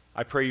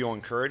 I pray you'll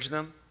encourage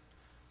them.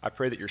 I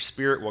pray that your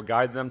spirit will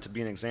guide them to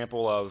be an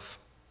example of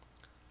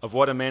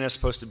what a man is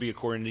supposed to be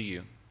according to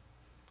you.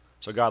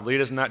 So God, lead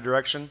us in that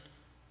direction.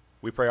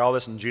 We pray all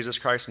this in Jesus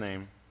Christ's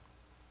name.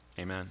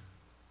 Amen.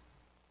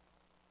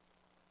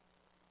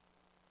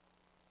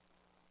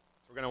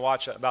 We're going to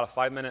watch about a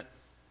 5-minute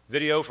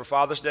video for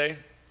Father's Day,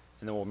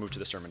 and then we'll move to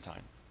the sermon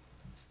time.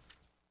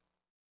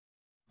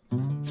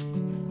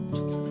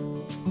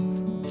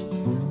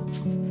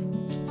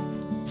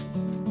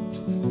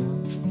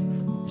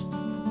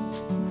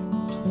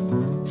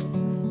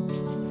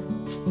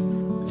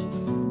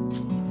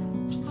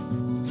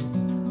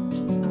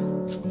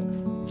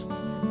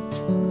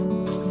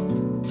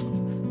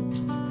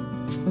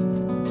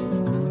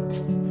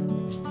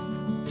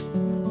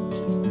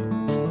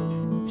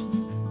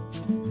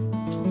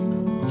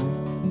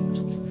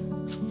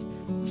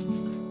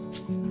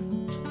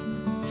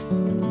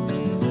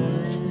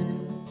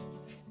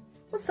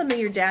 What's something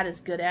your dad is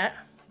good at?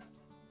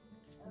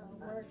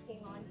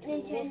 Working on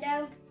tools.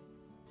 Nintendo.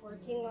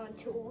 Working on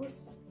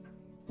tools.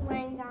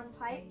 Laying down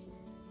pipes.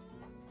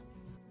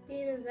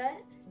 Being a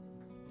vet.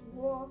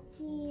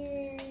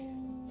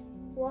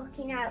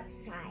 Walking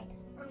outside.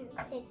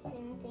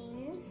 Fixing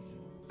things.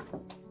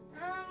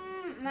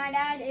 My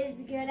dad is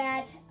good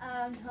at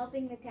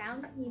helping the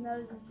town. He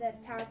mows the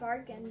tower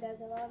park and does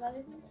a lot of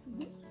other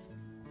things.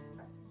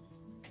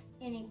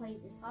 And he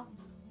plays his hockey.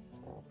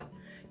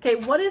 Okay,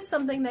 what is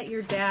something that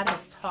your dad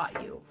has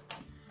taught you?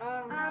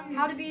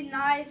 How to be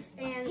nice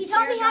and he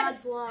taught me how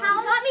God's love. he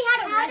taught me how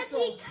to How wrestle.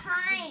 to be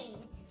kind.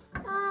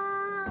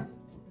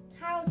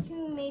 How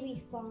to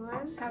maybe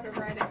farm. How to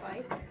ride a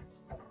bike.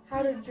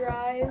 How to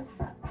drive.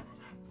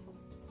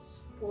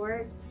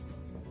 Sports.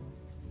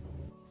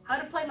 How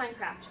to play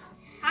Minecraft.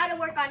 How to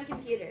work on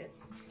computers.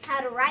 How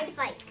to ride a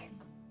bike.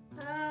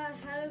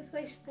 How to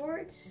play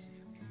sports.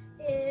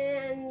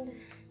 And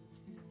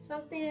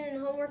something in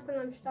homework when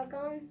I'm stuck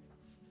on.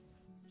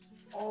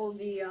 All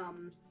the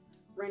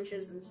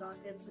wrenches and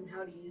sockets and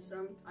how to use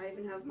them. I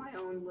even have my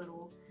own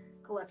little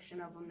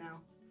collection of them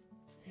now.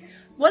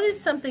 What is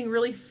something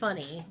really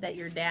funny that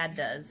your dad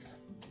does?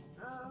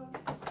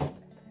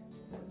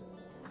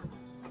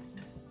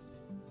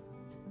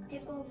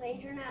 Tickles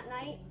Adrian at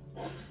night.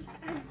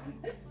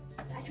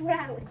 That's what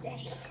I would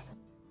say.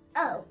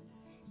 Oh.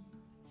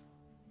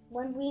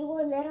 When we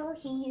were little,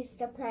 he used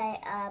to play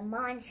a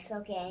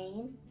monster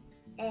game,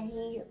 and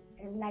he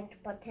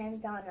like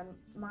pretends on a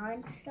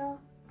monster,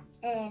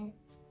 and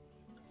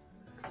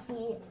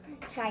he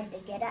tried to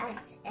get us,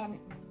 and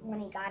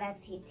when he got us,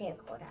 he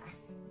tickled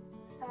us.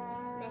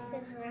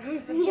 Messes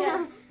around.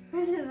 Yes,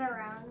 messes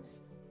around.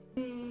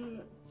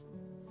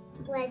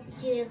 Let's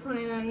Judah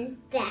climb on his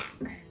back.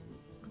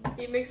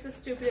 He makes the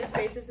stupidest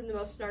faces and the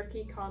most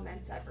snarky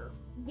comments ever.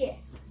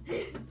 Yes.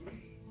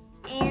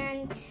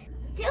 And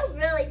tells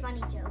really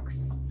funny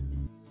jokes.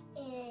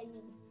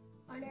 And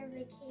on our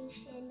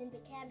vacation in the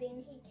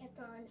cabin, he kept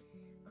on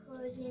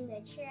closing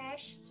the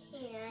trash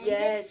can.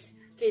 Yes.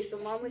 Okay, so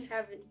Mom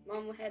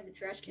had the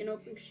trash can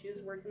open because she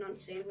was working on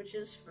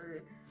sandwiches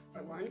for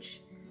our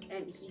lunch,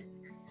 and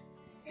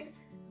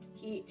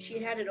she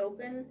had it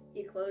open.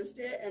 He closed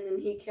it, and then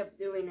he kept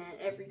doing it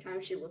every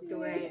time she looked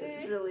away.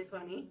 It was really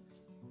funny.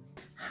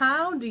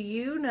 How do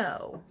you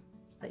know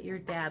that your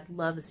dad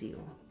loves you?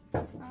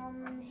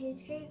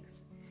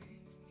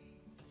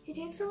 He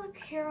takes a look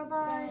care of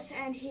us,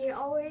 and he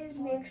always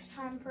makes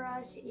time for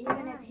us,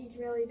 even if he's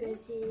really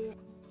busy.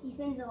 He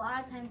spends a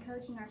lot of time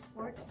coaching our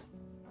sports.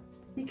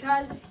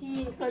 Because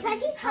he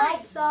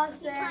helps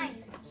us,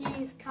 and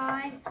he's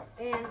kind,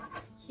 and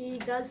he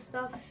does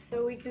stuff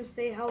so we can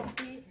stay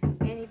healthy,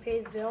 and he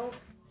pays bills.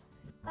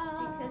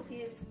 Because he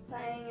is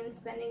playing and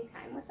spending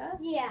time with us?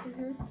 Yeah.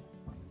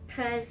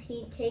 Because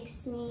he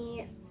takes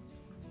me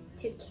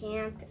to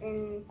camp,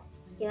 and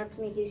he lets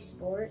me do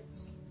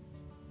sports.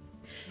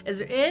 Is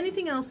there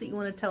anything else that you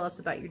want to tell us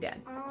about your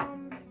dad?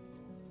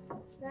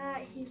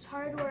 That he's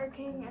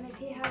hardworking, and if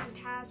he has a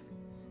task,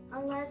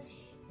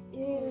 he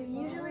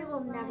usually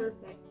will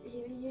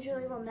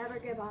never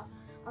give up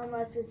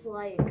unless it's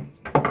like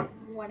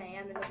 1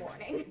 a.m. in the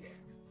morning.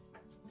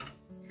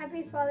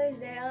 Happy Father's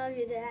Day. I love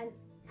you, Dad.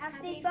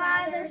 Happy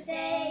Father's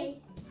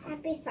Day.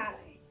 Happy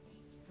Father's Day.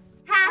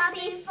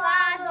 Happy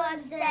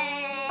Father's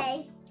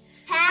Day.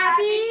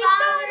 Happy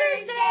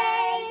Father's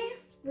Day.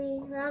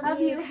 We Love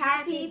you.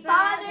 Happy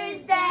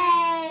Father's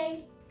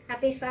Day.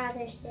 Happy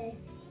Father's Day.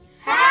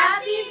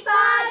 Happy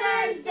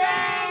Father's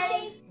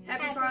Day.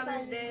 Happy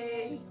Father's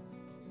Day.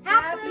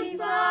 Happy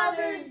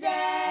Father's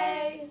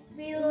Day.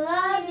 We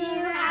love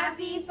you.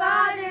 Happy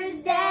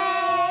Father's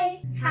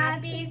Day.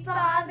 Happy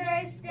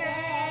Father's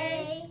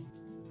Day.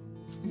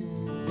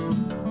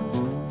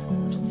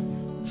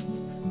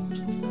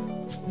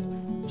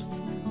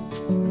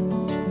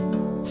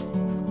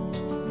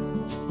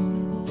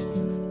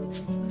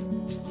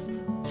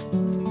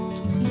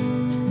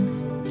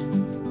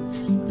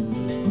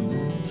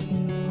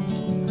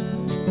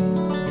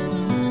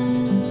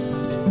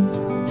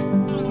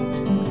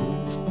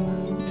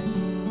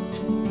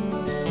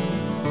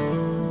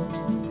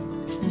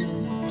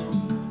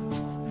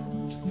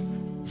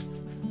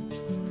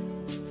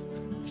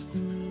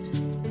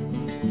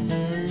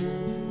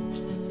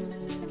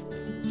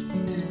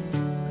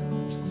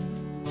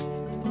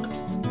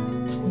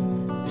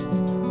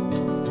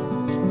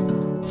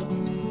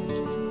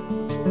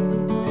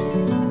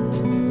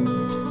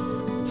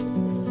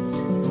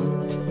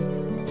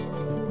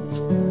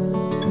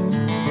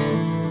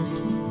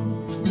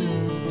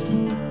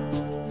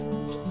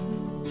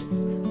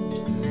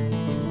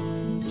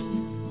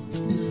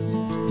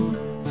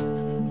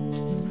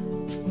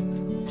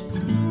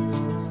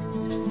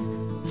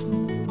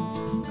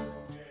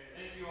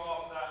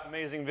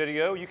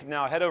 video, you can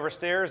now head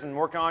overstairs and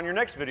work on your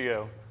next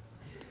video.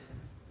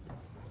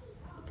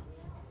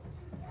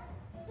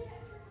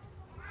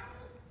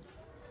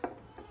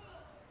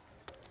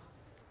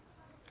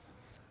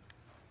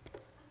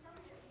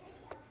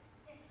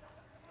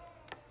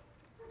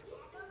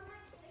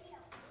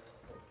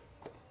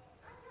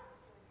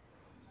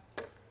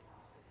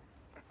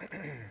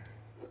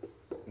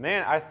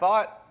 Man, I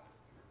thought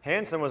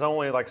Hanson was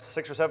only like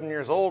 6 or 7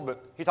 years old,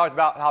 but he talked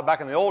about how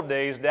back in the old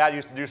days, Dad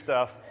used to do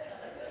stuff.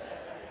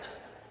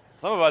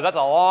 Some of us, that's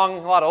a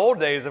lot of old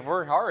days if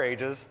we're our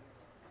ages.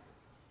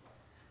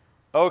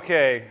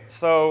 Okay,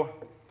 so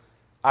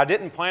I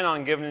didn't plan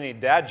on giving any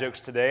dad jokes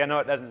today. I know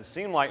it doesn't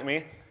seem like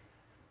me,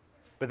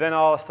 but then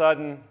all of a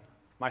sudden,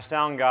 my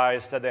sound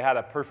guys said they had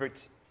a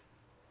perfect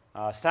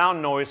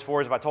sound noise for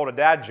us if I told a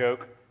dad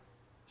joke.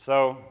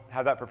 So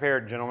have that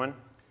prepared, gentlemen.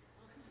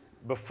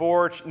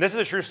 This is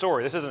a true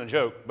story. This isn't a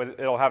joke, but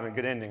it'll have a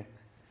good ending.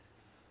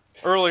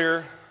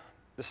 Earlier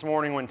this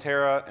morning when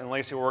Tara and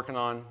Lacey were working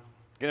on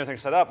getting everything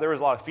set up, there was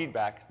a lot of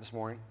feedback this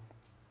morning.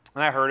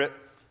 And I heard it.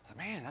 I said,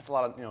 man, that's a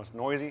lot of, it's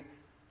noisy.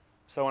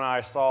 So when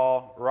I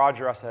saw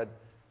Roger, I said,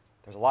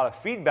 there's a lot of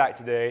feedback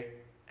today.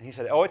 And he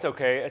said, oh, it's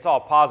okay. It's all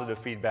positive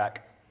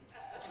feedback.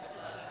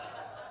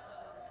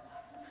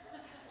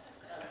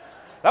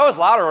 That was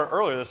louder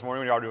earlier this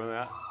morning when y'all were doing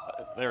that.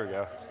 There we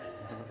go.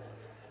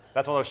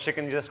 That's one of those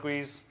chickens you just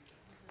squeeze.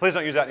 Please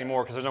don't use that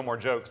anymore because there's no more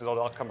jokes. It'll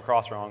all come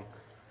across wrong.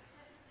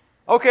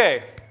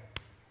 Okay,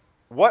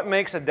 what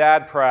makes a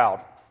dad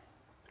proud?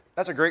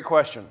 That's a great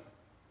question.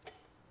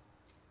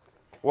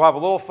 We'll have a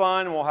little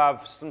fun. We'll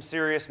have some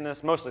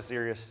seriousness, mostly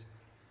serious.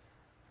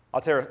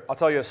 I'll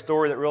tell you a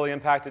story that really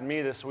impacted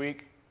me this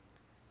week.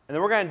 And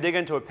then we're going to dig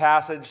into a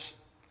passage.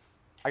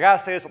 I got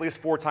to say this at least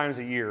 4 times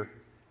a year.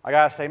 I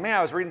got to say, man,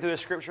 I was reading through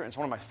this scripture, and it's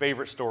one of my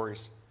favorite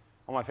stories,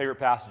 one of my favorite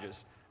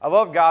passages. I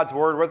love God's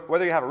Word,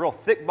 whether you have a real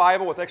thick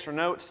Bible with extra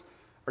notes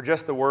or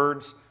just the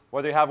words,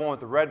 whether you have one with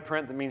the red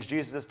print that means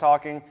Jesus is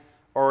talking,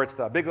 or it's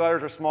the big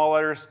letters or small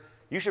letters,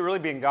 you should really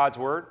be in God's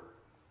Word,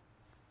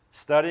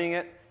 studying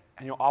it,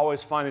 and you'll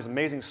always find these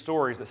amazing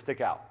stories that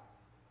stick out,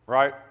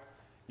 right?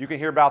 You can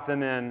hear about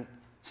them in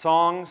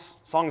songs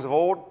of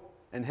old,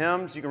 in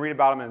hymns. You can read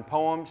about them in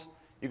poems.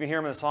 You can hear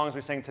them in the songs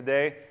we sing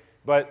today.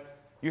 But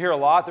you hear a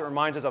lot that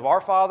reminds us of our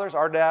fathers,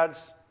 our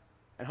dads,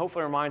 and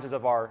hopefully reminds us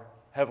of our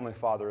Heavenly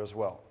Father as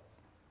well.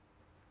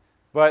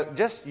 But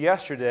just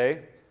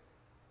yesterday,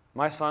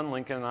 my son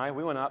Lincoln and I,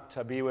 we went up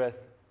to be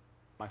with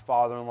my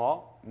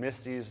father-in-law.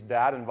 Misty's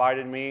dad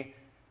invited me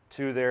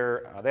to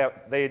their,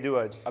 they do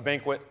a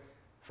banquet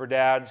for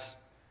dads.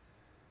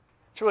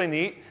 It's really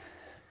neat.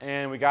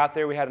 And we got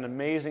there, we had an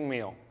amazing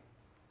meal.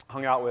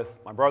 Hung out with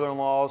my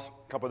brother-in-laws,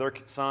 a couple of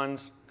their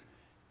sons,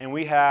 and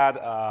we had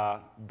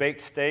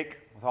baked steak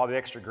with all the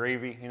extra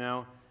gravy,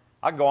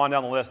 I could go on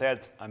down the list. They had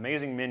an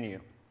amazing menu.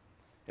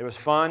 It was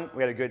fun.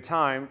 We had a good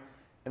time.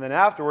 And then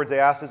afterwards, they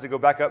asked us to go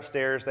back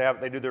upstairs.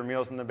 They do their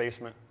meals in the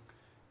basement.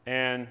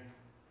 And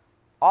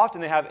often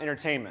they have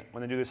entertainment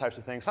when they do these types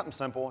of things. Something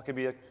simple. It could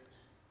be a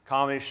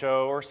comedy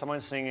show or someone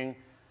singing.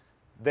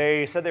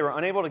 They said they were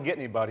unable to get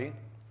anybody,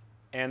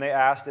 and they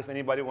asked if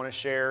anybody wanted to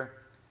share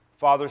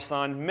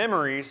father-son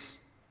memories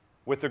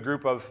with a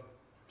group of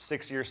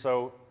 60 or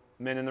so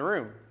men in the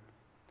room.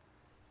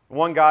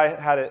 One guy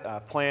had it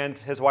planned.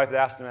 His wife had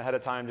asked him ahead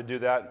of time to do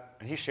that,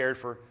 and he shared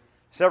for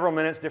several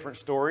minutes different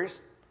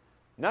stories.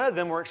 None of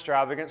them were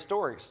extravagant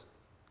stories.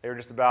 They were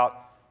just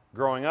about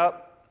growing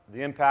up,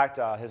 the impact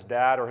his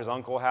dad or his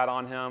uncle had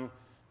on him,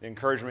 the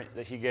encouragement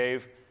that he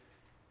gave.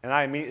 And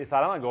I immediately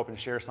thought, I'm going to go up and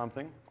share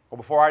something. Well,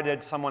 before I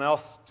did, someone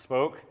else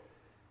spoke,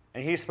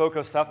 and he spoke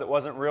of stuff that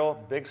wasn't real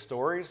big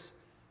stories.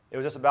 It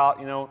was just about,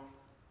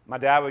 my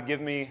dad would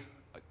give me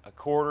a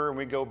quarter, and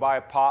we'd go buy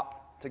a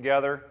pop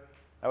together.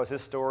 That was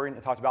his story, and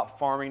they talked about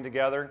farming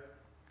together.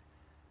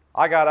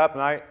 I got up,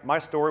 and my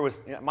story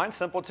was, mine's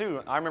simple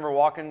too. I remember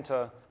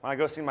when I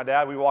go see my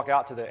dad, we walk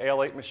out to the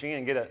Ale8 machine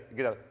and get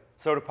a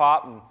soda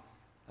pop, and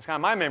that's kind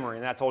of my memory.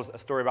 And that told us a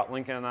story about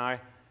Lincoln and I.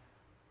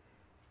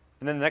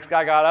 And then the next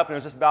guy got up, and it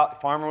was just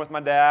about farming with my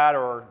dad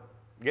or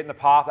getting the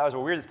pop. That was a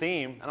weird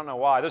theme. I don't know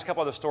why. There's a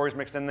couple other stories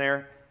mixed in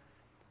there.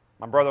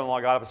 My brother-in-law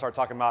got up and started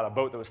talking about a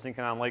boat that was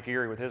sinking on Lake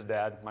Erie with his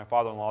dad, my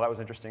father-in-law. That was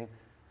interesting.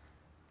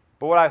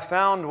 But what I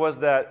found was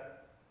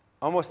that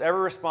almost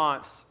every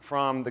response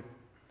from the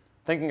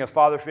thinking of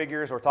father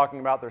figures or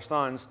talking about their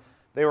sons,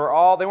 they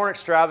weren't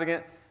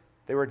extravagant.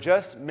 They were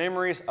just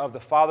memories of the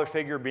father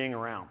figure being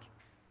around,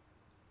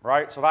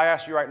 right? So if I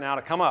asked you right now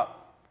to come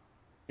up,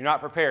 you're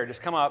not prepared,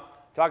 just come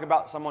up, talk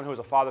about someone who was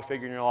a father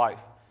figure in your life.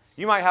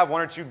 You might have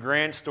 1 or 2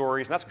 grand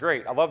stories, and that's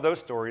great. I love those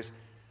stories.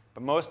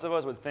 But most of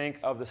us would think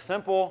of the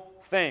simple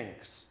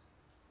things.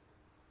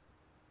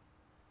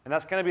 And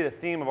that's going to be the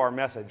theme of our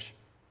message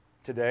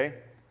today.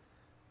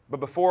 But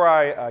before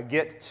I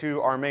get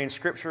to our main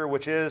scripture,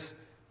 which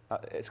is,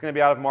 it's going to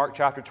be out of Mark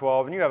chapter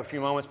 12, and you have a few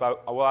moments,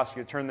 but I will ask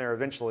you to turn there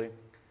eventually.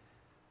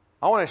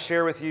 I want to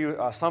share with you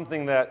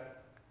something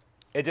that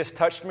it just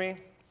touched me.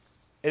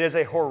 It is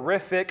a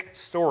horrific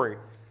story,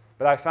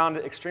 but I found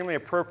it extremely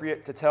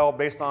appropriate to tell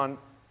based on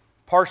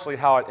partially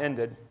how it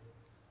ended.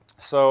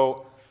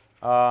 So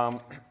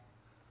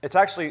it's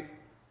actually,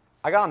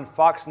 I got on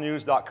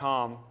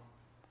foxnews.com, and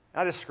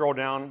I just scrolled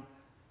down.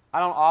 I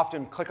don't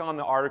often click on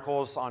the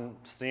articles on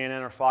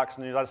CNN or Fox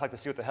News. I just like to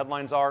see what the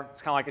headlines are.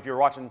 It's kind of like if you were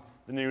watching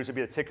the news, it'd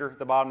be a ticker at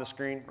the bottom of the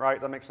screen, right?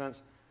 Does that make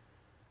sense?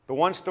 But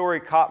one story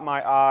caught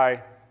my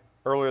eye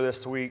earlier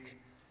this week,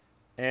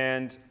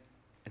 and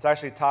it's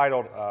actually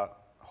titled,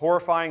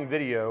 Horrifying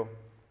Video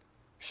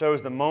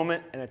Shows the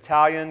Moment an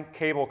Italian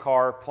Cable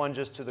Car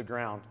Plunges to the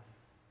Ground,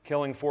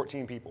 Killing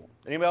 14 People.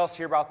 Anybody else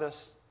hear about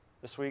this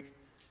week?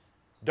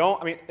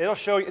 It'll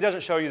show you, it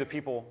doesn't show you the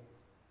people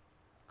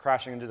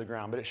crashing into the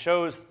ground, but it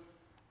shows,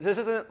 this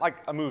isn't like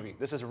a movie,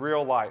 this is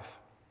real life.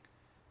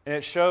 And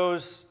it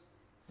shows,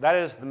 that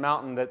is the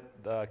mountain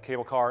that the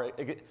cable car,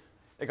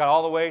 it got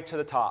all the way to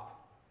the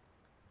top.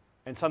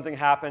 And something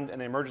happened, and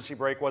the emergency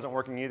brake wasn't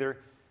working either.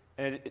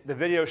 And the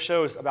video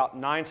shows about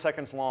 9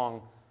 seconds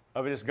long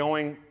of it just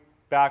going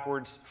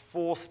backwards,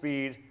 full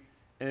speed,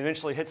 and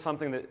eventually hits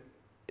something that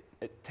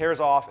it tears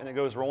off, and it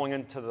goes rolling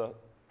into the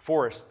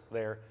forest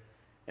there.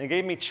 And it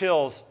gave me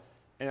chills,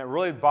 and it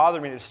really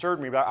bothered me, it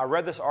disturbed me. But I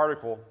read this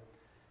article,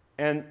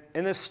 and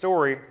in this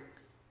story,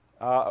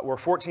 where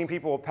 14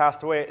 people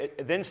passed away,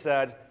 it then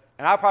said,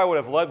 and I probably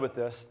would have led with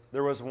this,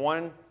 there was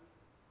one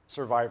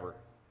survivor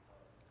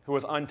who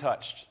was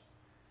untouched.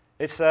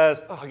 It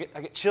says, I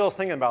get chills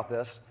thinking about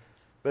this,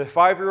 but a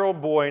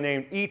 5-year-old boy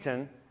named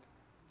Ethan,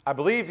 I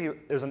believe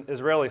it was an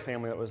Israeli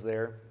family that was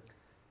there,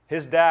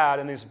 his dad,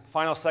 in these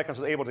final seconds,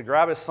 was able to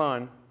grab his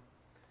son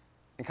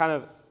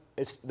and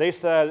they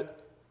said,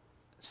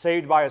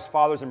 saved by his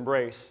father's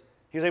embrace.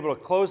 He was able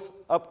to close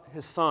up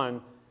his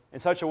son in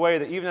such a way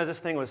that even as this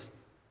thing was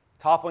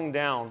toppling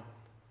down,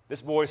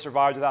 this boy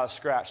survived without a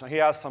scratch. Now, he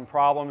has some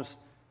problems.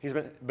 He's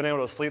been able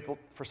to sleep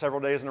for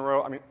several days in a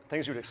row. I mean,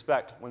 things you would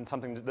expect when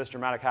something this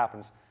dramatic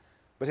happens.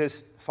 But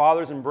his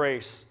father's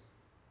embrace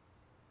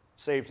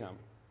saved him.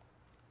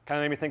 Kind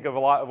of made me think of a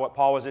lot of what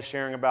Paul was just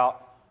sharing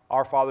about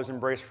our Father's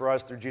embrace for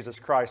us through Jesus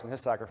Christ and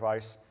his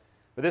sacrifice.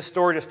 But this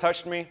story just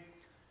touched me,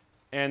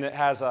 and it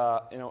has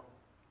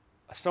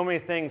so many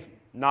things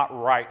not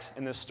right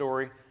in this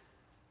story.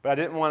 But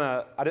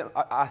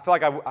I feel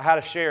like I had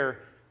to share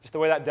just the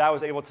way that dad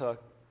was able to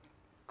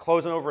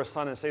close in over his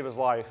son and save his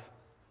life.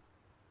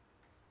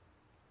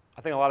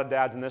 I think a lot of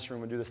dads in this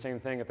room would do the same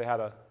thing if they had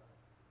to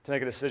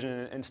make a decision in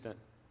an instant.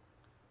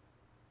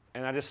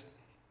 And I don't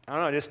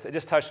know, it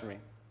just touched me.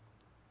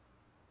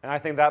 And I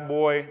think that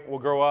boy will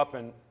grow up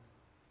and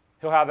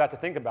he'll have that to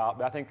think about.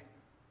 But I think,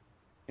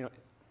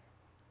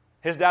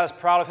 his dad is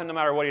proud of him no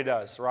matter what he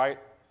does, right?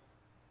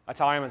 That's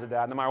how I am as a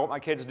dad. No matter what my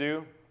kids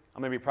do,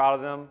 I'm going to be proud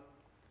of them.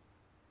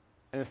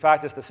 And in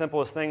fact, it's the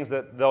simplest things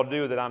that they'll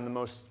do that I'm the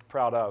most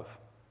proud of.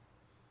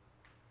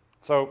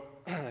 So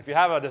if you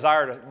have a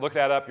desire to look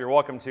that up, you're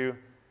welcome to.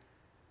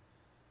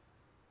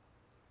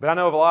 But I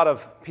know of a lot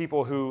of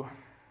people who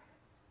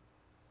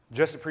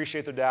just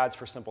appreciate their dads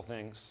for simple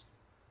things.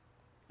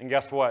 And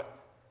guess what?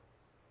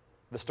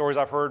 The stories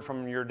I've heard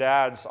from your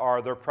dads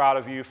are they're proud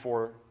of you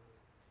for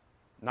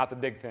not the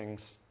big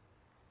things,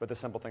 but the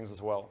simple things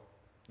as well.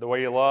 The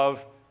way you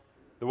love,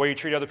 the way you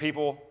treat other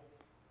people,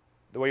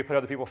 the way you put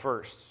other people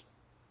first.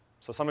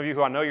 So some of you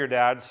who I know your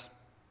dads,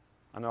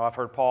 I know I've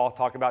heard Paul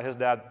talk about his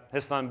dad,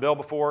 his son Bill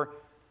before.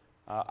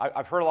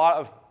 I've heard a lot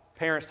of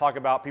parents talk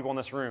about people in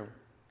this room.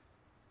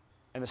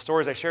 And the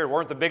stories they shared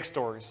weren't the big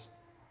stories.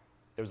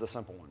 It was the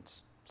simple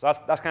ones. So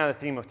that's kind of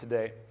the theme of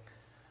today.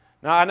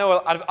 Now, I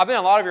know I've been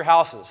in a lot of your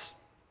houses,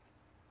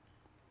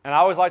 and I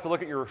always like to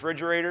look at your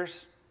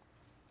refrigerators.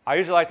 I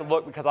usually like to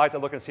look because I like to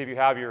look and see if you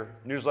have your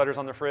newsletters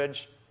on the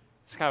fridge.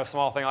 It's kind of a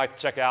small thing I like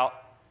to check out.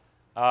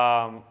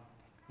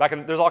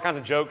 There's all kinds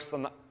of jokes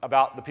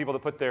about the people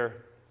that put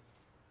their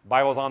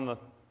Bibles on the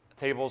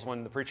tables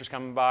when the preacher's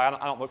coming by.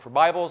 I don't look for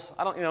Bibles.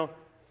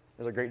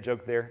 There's a great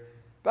joke there.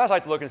 But I just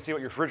like to look and see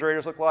what your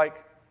refrigerators look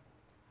like.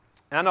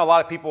 And I know a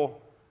lot of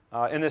people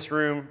in this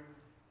room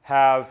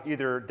have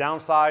either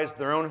downsized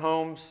their own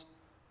homes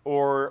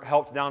or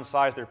helped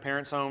downsize their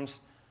parents' homes.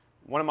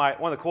 One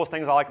of the coolest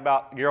things I like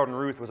about Gerald and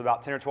Ruth was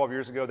about 10 or 12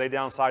 years ago, they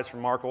downsized from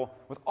Markle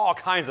with all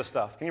kinds of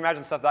stuff. Can you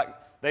imagine stuff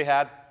that they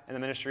had in the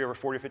ministry over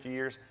 40 or 50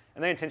 years?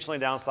 And they intentionally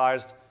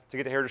downsized to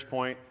get to Heritage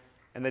Point,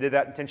 and they did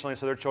that intentionally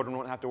so their children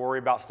wouldn't have to worry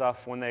about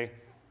stuff when they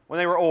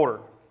were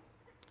older.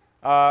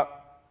 But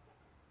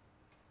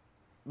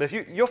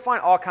you'll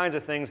find all kinds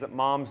of things that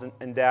moms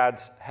and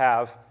dads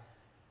have.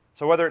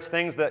 So whether it's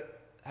things that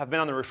have been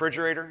on the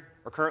refrigerator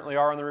or currently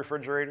are on the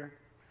refrigerator,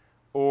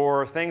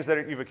 or things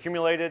that you've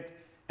accumulated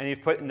and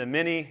you've put into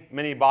many,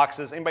 many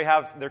boxes. Anybody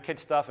have their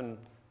kids' stuff in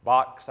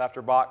box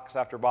after box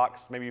after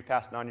box? Maybe you've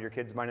passed it on to your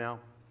kids by now.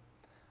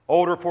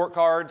 Old report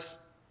cards,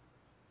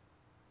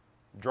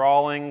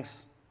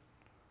 drawings,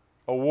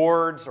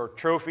 awards or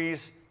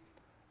trophies.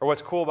 Or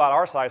what's cool about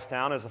our size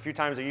town is a few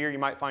times a year you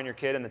might find your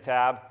kid in the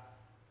Tab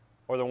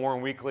or the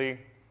Warren Weekly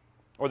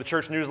or the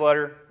church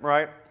newsletter,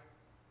 right?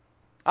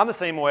 I'm the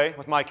same way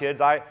with my kids.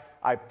 I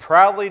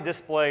proudly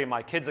display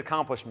my kids'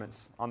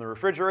 accomplishments on the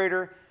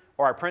refrigerator,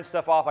 or I print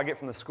stuff off I get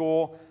from the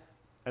school.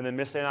 And then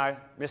Misty and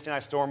I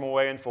store them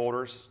away in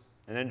folders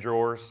and in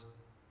drawers.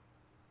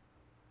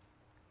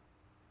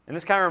 And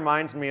this kind of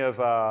reminds me of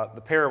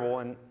the parable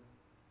and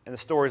the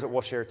stories that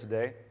we'll share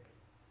today.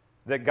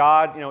 That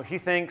God, He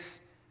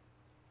thinks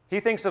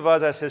of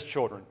us as His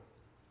children.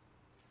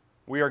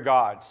 We are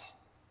God's.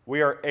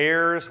 We are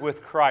heirs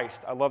with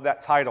Christ. I love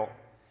that title.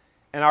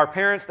 And our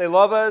parents, they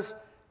love us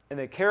and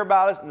they care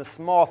about us in the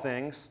small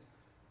things.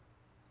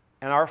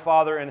 And our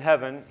Father in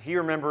heaven, He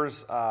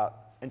remembers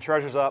and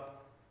treasures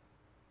up.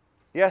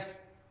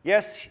 Yes,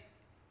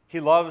 He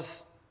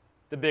loves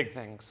the big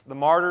things. The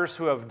martyrs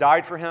who have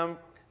died for Him,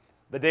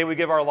 the day we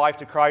give our life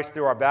to Christ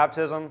through our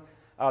baptism,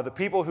 the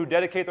people who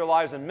dedicate their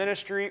lives in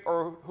ministry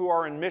or who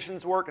are in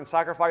missions work and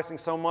sacrificing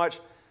so much,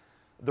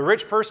 the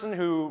rich person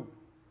who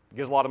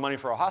gives a lot of money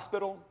for a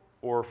hospital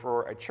or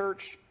for a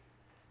church,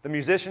 the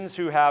musicians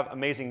who have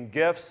amazing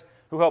gifts,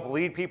 who help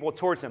lead people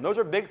towards Him. Those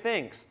are big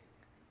things.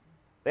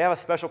 They have a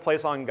special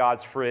place on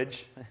God's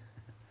fridge.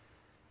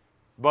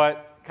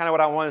 But kind of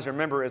what I want us to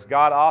remember is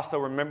God also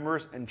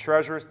remembers and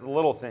treasures the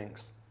little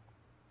things.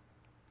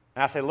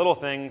 And I say little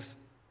things,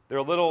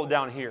 they're little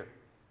down here,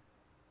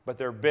 but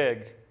they're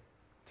big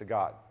to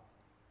God.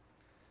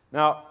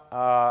 Now,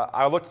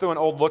 I looked through an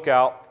old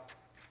lookout,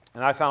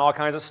 and I found all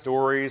kinds of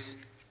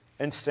stories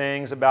and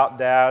sayings about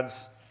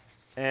dads.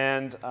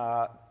 And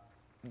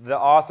the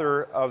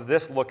author of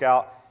this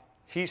lookout,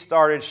 he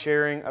started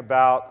sharing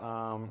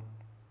about,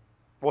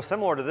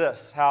 similar to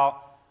this,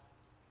 how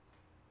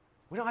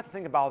we don't have to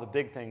think about all the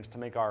big things to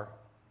make our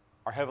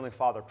Heavenly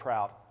Father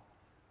proud.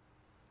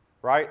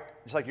 Right?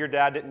 Just like your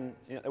dad didn't,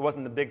 it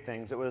wasn't the big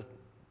things, it was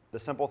the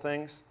simple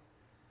things.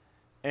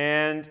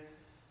 And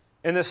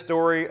in this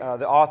story,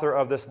 the author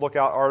of this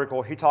lookout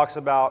article, he talks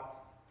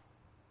about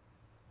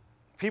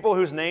people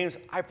whose names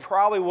I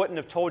probably wouldn't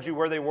have told you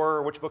where they were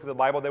or which book of the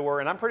Bible they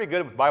were. And I'm pretty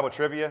good with Bible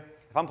trivia.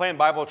 If I'm playing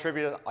Bible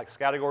trivia, like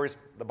categories,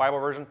 the Bible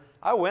version,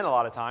 I win a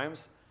lot of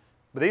times.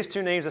 But these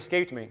two names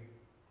escaped me.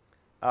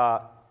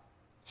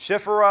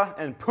 Shiphrah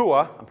and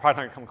Puah. I'm probably not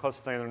going to come close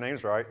to saying their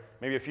names right.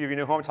 Maybe a few of you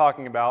know who I'm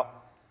talking about.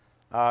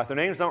 If their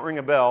names don't ring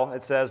a bell,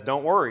 it says,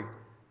 don't worry.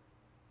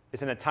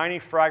 It's in a tiny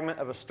fragment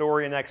of a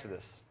story in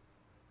Exodus.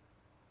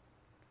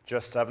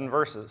 Just 7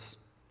 verses.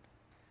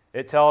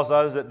 It tells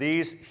us that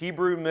these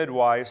Hebrew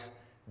midwives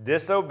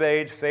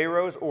disobeyed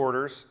Pharaoh's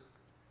orders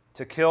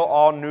to kill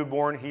all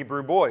newborn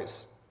Hebrew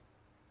boys.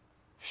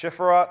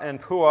 Shiphrah and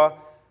Puah,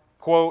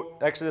 quote,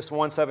 Exodus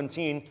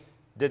 1:17,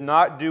 did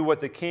not do what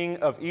the king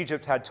of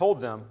Egypt had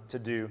told them to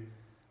do.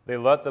 They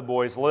let the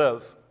boys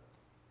live.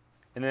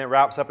 And then it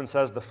wraps up and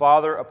says, the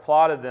Father,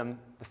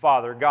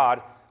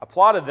 God,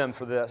 applauded them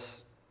for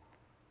this.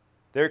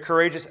 Their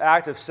courageous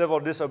act of civil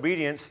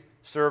disobedience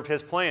served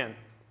His plan,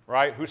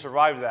 right? Who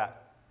survived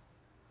that?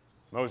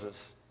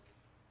 Moses.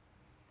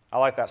 I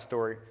like that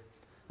story.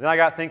 Then I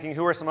got thinking,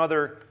 who are some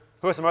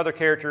other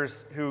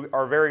characters who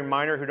are very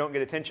minor, who don't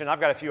get attention?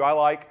 I've got a few I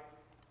like.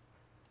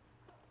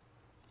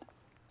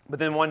 But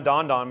then one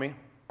dawned on me.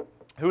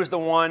 Who's the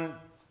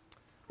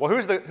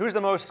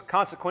most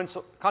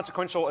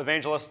consequential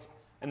evangelist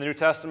in the New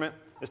Testament?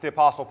 It's the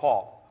Apostle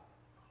Paul,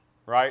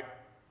 right?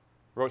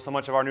 Wrote so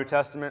much of our New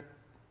Testament.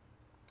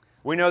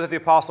 We know that the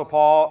Apostle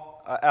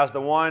Paul, as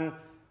the one,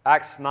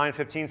 Acts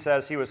 9:15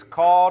 says, he was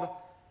called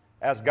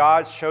as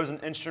God's chosen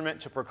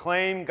instrument to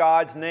proclaim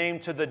God's name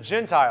to the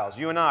Gentiles,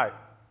 you and I,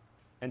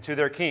 and to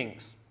their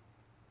kings.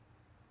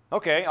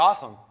 Okay,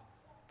 awesome.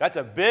 That's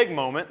a big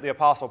moment, the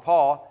Apostle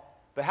Paul.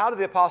 But how did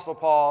the Apostle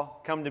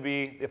Paul come to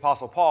be the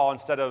Apostle Paul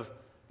instead of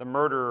the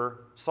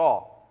murderer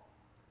Saul?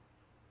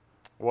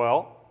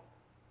 Well,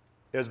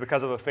 it was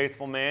because of a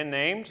faithful man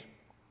named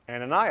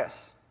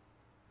Ananias.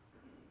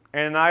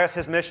 Ananias,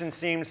 his mission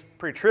seems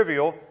pretty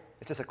trivial.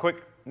 It's just a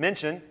quick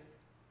mention.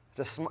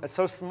 It's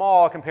so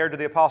small compared to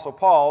the Apostle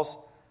Paul's,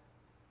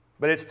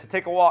 but it's to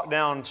take a walk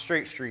down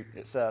Straight Street,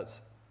 it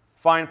says.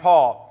 Find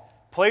Paul.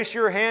 Place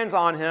your hands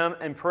on him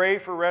and pray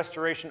for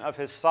restoration of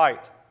his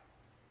sight.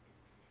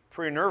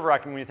 Pretty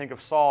nerve-wracking when you think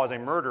of Saul as a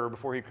murderer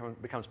before he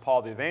becomes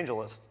Paul the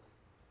evangelist.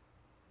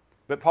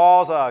 But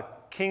Paul's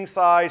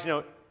king-size,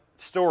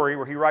 story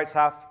where he writes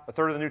a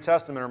third of the New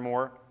Testament or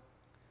more,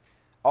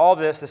 all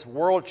this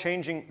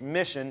world-changing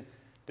mission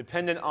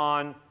depended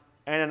on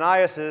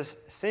Ananias'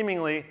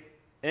 seemingly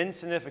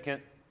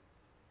insignificant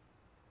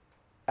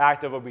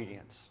act of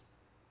obedience.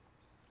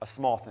 A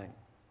small thing.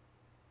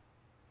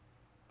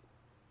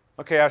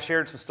 Okay, I've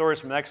shared some stories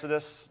from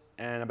Exodus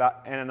and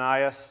about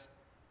Ananias.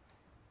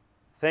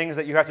 Things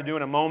that you have to do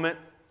in a moment,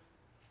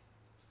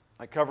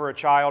 like cover a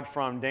child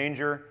from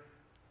danger.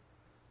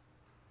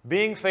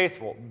 Being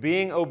faithful,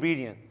 being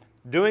obedient,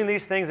 doing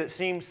these things that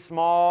seem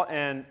small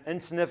and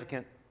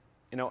insignificant.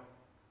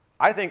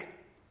 I think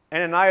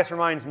Ananias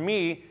reminds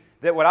me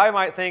that what I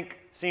might think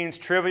seems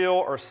trivial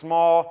or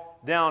small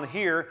down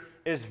here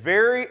is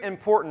very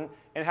important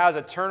and has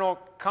eternal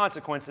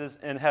consequences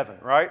in heaven,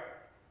 right?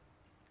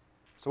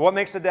 So what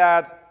makes a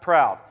dad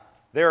proud?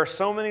 There are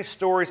so many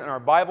stories in our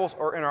Bibles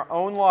or in our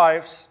own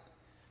lives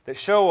that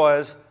show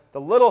us the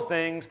little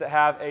things that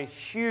have a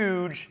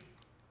huge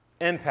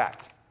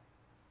impact.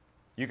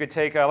 You could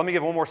take, let me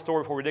give one more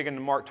story before we dig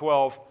into Mark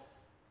 12.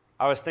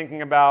 I was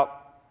thinking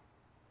about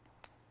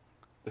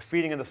the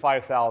feeding of the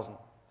 5,000.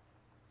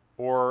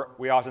 Or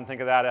we often think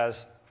of that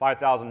as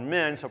 5,000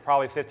 men, so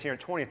probably 15 or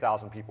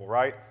 20,000 people,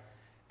 right?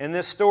 In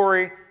this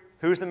story,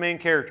 who's the main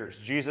characters?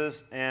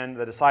 Jesus and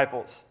the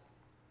disciples,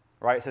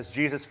 right? It says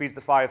Jesus feeds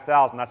the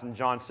 5,000. That's in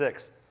John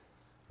 6.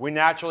 We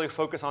naturally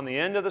focus on the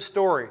end of the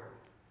story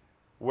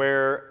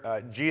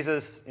where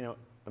Jesus,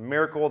 the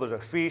miracle, there's a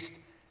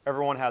feast.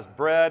 Everyone has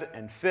bread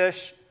and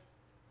fish.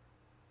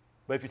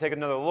 But if you take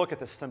another look at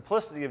the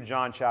simplicity of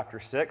John chapter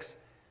 6,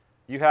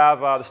 you have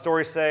the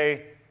story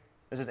say,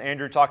 this is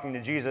Andrew talking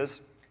to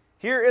Jesus,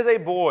 here is a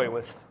boy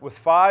with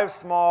 5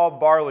 small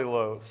barley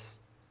loaves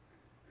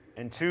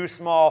and 2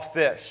 small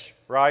fish,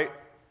 right?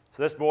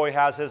 So this boy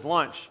has his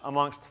lunch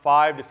amongst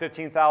 5 to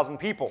 15,000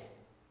 people.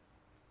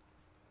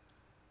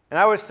 And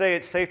I would say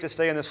it's safe to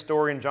say in this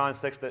story in John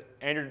 6 that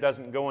Andrew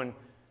doesn't go and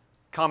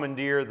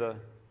commandeer the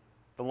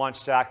lunch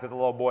sack that the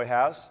little boy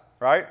has,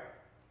 right?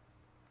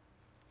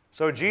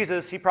 So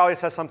Jesus, he probably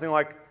says something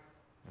like,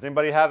 does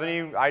anybody have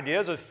any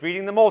ideas of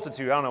feeding the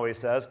multitude? I don't know what he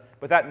says.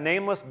 But that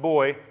nameless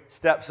boy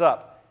steps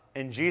up.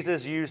 And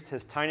Jesus used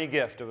his tiny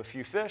gift of a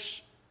few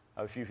fish,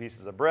 of a few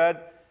pieces of bread,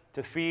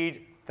 to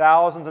feed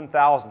thousands and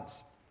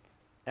thousands.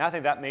 And I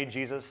think that made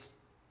Jesus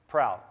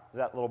proud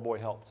that little boy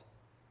helped.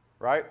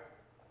 Right?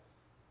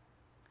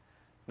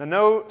 Now,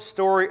 no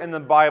story in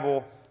the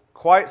Bible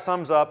quite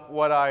sums up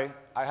what I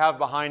have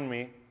behind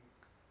me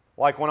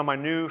like one of my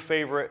new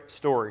favorite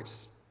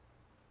stories.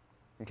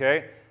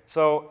 Okay?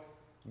 So,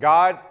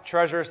 God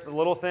treasures the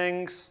little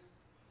things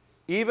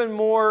even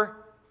more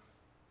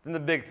than the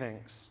big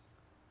things.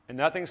 And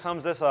nothing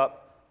sums this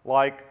up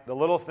like the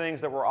little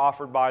things that were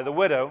offered by the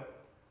widow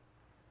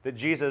that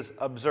Jesus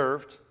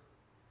observed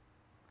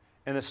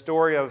in the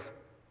story of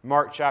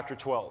Mark chapter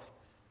 12.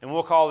 And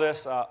we'll call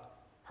this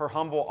her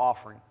humble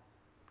offering.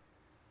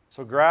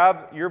 So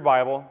grab your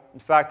Bible. In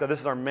fact, this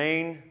is our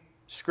main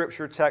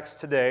scripture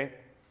text today.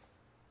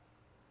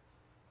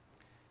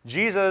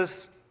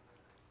 Jesus,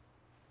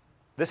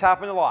 this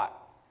happened a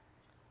lot.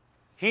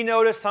 He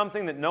noticed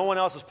something that no one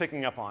else was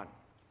picking up on.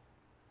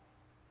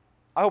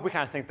 I hope we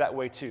kind of think that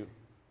way too.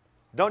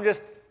 Don't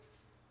just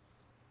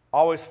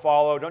always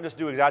follow. Don't just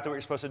do exactly what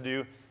you're supposed to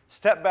do.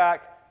 Step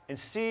back and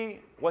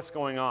see what's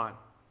going on.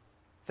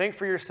 Think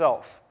for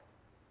yourself.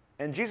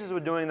 And Jesus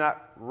was doing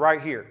that right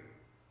here.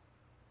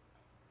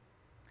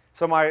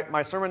 So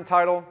my sermon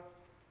title,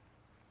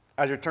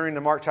 as you're turning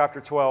to Mark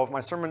chapter 12, my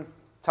sermon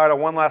title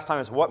one last time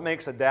is What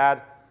Makes a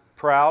Dad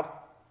Proud?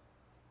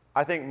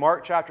 I think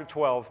Mark chapter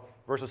 12,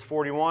 verses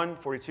 41,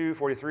 42,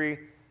 43,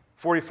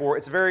 44,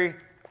 it's a very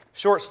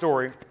short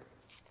story,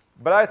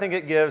 but I think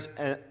it gives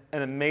an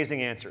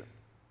amazing answer.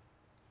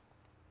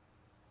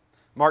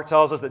 Mark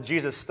tells us that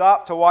Jesus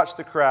stopped to watch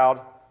the crowd.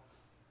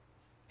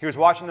 He was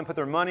watching them put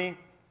their money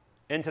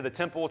into the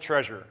temple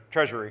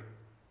treasury.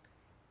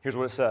 Here's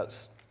what it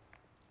says.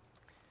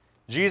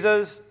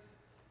 Jesus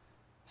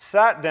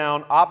sat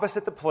down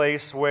opposite the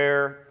place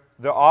where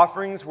the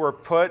offerings were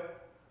put,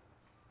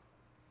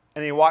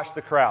 and he watched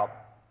the crowd.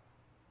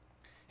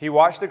 He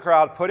watched the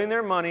crowd putting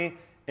their money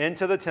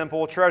into the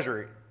temple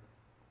treasury.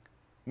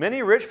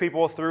 Many rich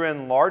people threw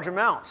in large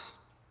amounts,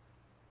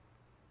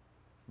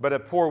 but a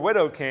poor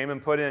widow came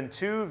and put in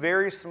 2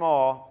 very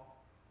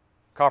small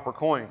copper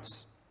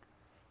coins,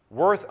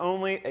 worth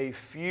only a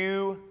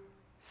few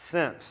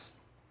cents.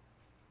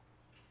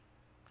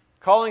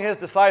 Calling his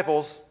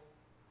disciples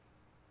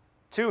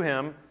to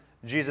him,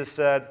 Jesus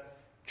said,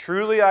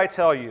 "Truly I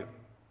tell you,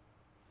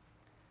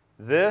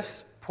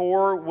 this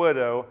poor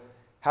widow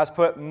has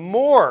put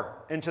more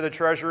into the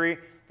treasury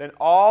than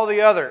all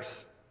the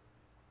others.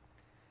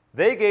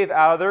 They gave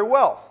out of their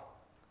wealth,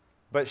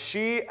 but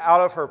she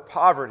out of her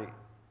poverty.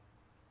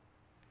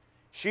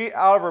 She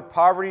out of her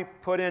poverty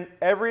put in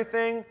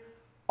everything,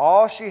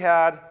 all she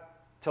had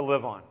to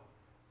live on."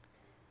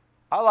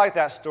 I like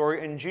that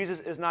story, and Jesus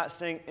is not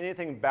saying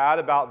anything bad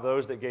about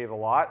those that gave a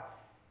lot.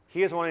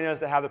 He is wanting us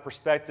to have the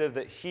perspective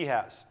that he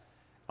has.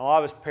 A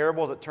lot of his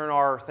parables that turn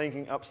our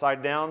thinking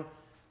upside down,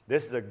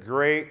 this is a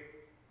great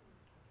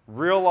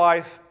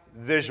real-life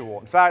visual.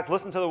 In fact,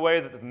 listen to the way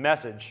that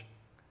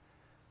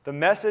the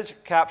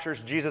message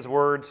captures Jesus'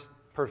 words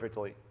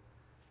perfectly.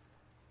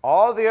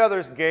 All the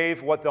others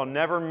gave what they'll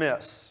never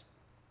miss.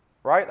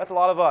 Right? That's a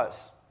lot of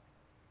us.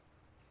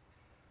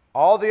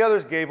 All the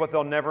others gave what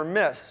they'll never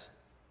miss.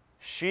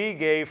 She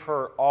gave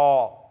her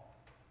all.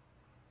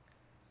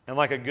 And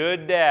like a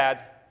good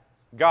dad,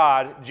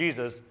 God,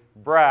 Jesus,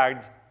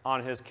 bragged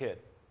on his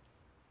kid.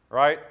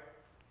 Right?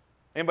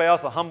 Anybody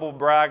else a humble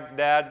brag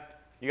dad?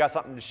 You got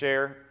something to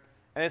share,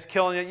 and it's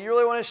killing you. You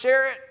really want to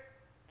share it?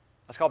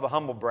 That's called the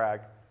humble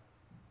brag.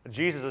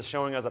 Jesus is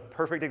showing us a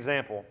perfect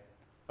example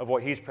of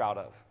what he's proud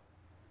of.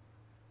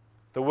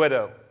 The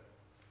widow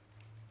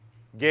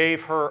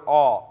gave her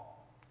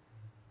all.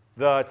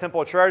 The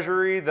temple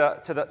treasury,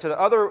 to the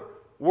other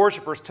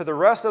worshipers, to the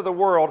rest of the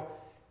world,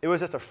 it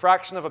was just a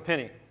fraction of a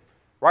penny.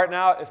 Right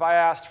now, if I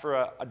asked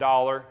for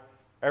 $1,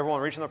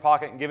 everyone would reach in their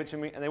pocket and give it to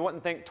me, and they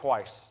wouldn't think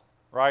twice,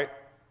 right?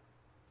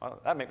 Well,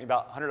 that'd make me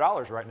about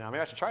 $100 right now.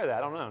 Maybe I should try that. I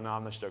don't know. No,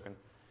 I'm just joking.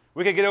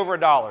 We could get over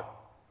 $1,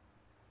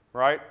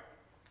 right?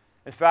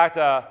 In fact,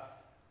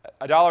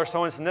 $1 is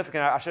so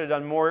insignificant, I should have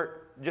done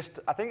more.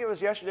 I think it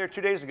was yesterday or 2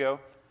 days ago,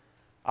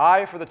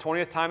 I, for the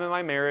 20th time in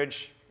my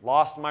marriage,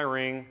 lost my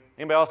ring.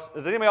 Anybody else?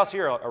 Is anybody else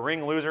here a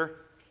ring loser?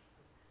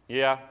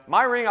 Yeah.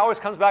 My ring always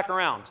comes back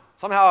around.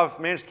 Somehow I've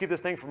managed to keep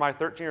this thing for my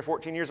 13 or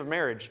 14 years of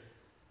marriage.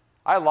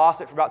 I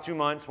lost it for about 2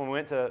 months when we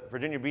went to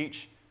Virginia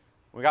Beach.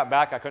 When we got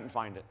back, I couldn't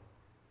find it.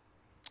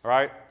 All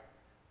right?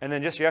 And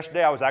then just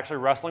yesterday, I was actually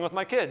wrestling with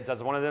my kids,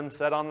 as one of them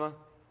said on the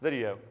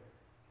video.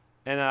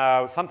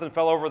 And something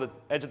fell over the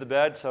edge of the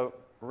bed, so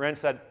Ren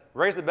said,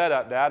 "Raise the bed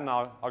up, Dad, and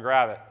I'll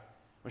grab it."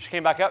 When she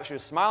came back up, she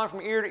was smiling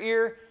from ear to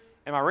ear,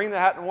 and my ring that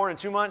I hadn't worn in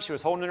 2 months, she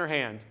was holding in her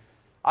hand.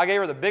 I gave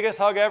her the biggest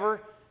hug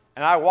ever,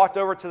 and I walked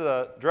over to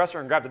the dresser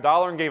and grabbed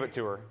 $1 and gave it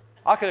to her.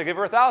 I could have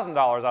given her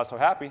 $1,000. I was so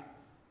happy.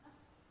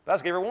 But I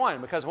just gave her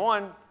one, because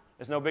one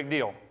is no big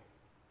deal,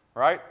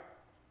 right?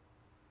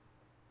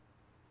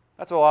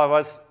 That's what a lot of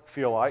us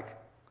feel like.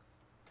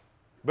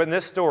 But in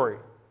this story,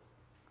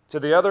 to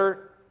the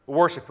other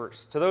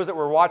worshipers, to those that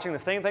were watching the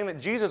same thing that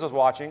Jesus was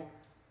watching,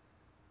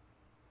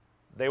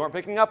 they weren't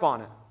picking up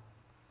on it.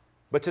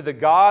 But to the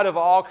God of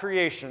all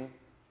creation,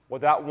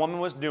 what that woman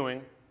was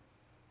doing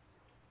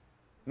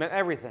meant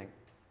everything.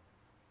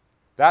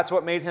 That's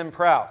what made him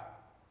proud.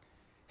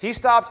 He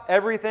stopped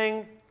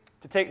everything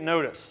to take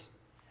notice.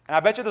 And I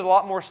bet you there's a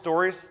lot more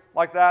stories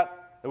like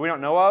that we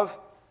don't know of.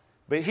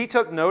 But he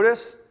took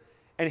notice,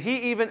 and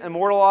he even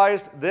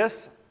immortalized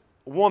this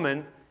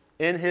woman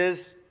in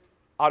his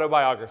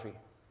autobiography.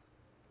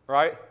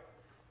 Right?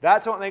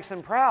 That's what makes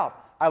him proud.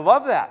 I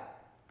love that.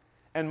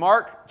 In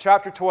Mark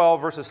chapter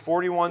 12, verses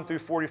 41 through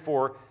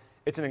 44,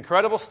 it's an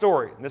incredible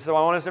story. And this is what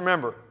I want us to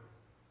remember.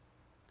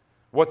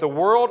 What the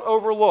world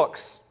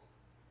overlooks,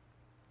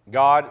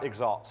 God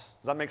exalts.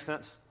 Does that make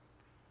sense?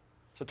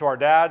 So to our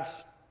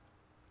dads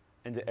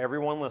and to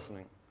everyone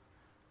listening,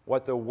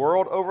 what the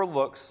world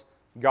overlooks,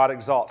 God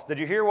exalts. Did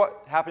you hear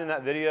what happened in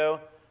that video?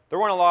 There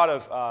weren't a lot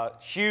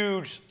of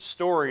huge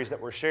stories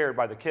that were shared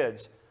by the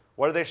kids.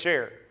 What did they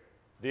share?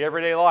 The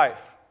everyday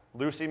life.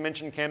 Lucy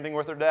mentioned camping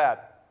with her dad.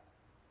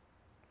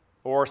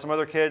 Or some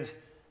other kids,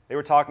 they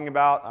were talking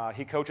about,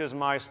 he coaches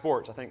my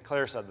sports. I think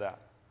Claire said that.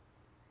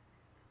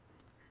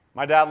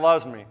 My dad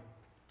loves me.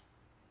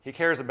 He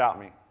cares about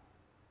me.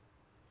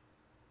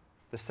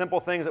 The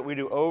simple things that we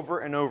do over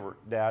and over,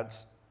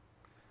 dads.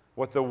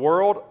 What the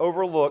world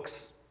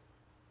overlooks,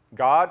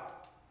 God,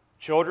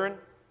 children,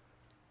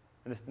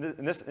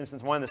 in this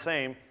instance, one and the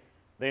same,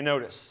 they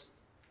notice.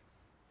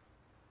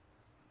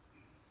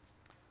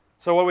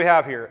 So what do we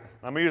have here?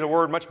 I'm going to use a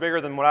word much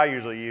bigger than what I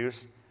usually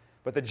use.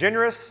 But the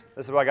generous,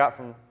 this is what I got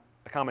from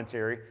a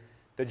commentary,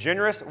 the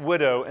generous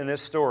widow in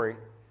this story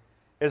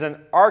is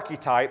an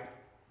archetype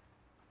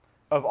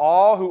of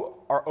all who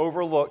are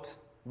overlooked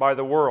by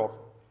the world.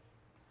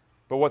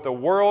 But what the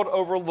world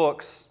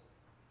overlooks,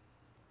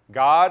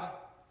 God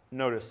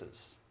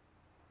notices.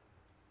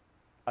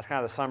 That's kind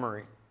of the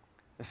summary.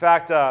 In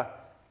fact,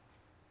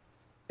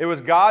 it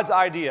was God's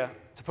idea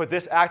to put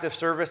this act of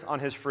service on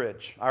his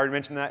fridge. I already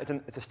mentioned that.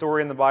 It's a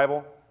story in the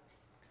Bible.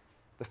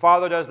 The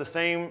Father does the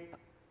same.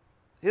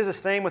 He does the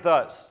same with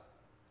us.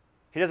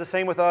 He does the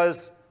same with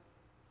us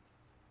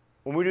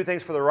when we do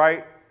things for the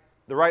right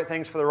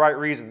things for the right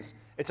reasons.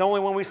 It's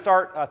only when we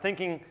start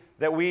thinking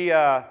that we're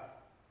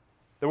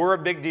a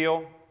big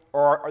deal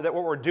or that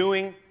what we're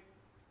doing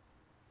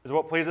is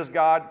what pleases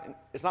God.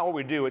 It's not what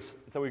we do. It's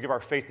that we give our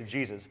faith to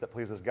Jesus that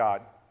pleases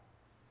God.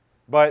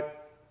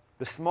 But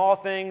the small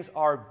things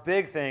are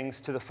big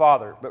things to the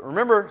Father. But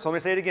remember, so let me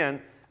say it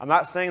again, I'm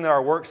not saying that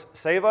our works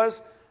save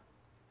us.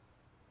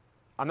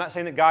 I'm not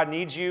saying that God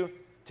needs you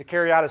to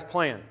carry out his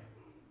plan.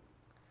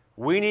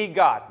 We need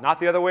God, not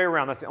the other way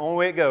around. That's the only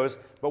way it goes.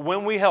 But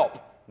when we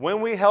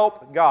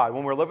help God,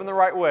 when we're living the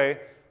right way,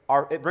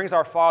 it brings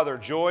our Father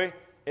joy.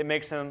 It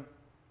makes him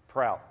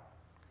proud.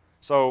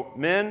 So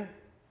men,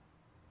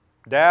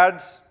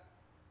 dads,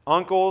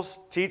 uncles,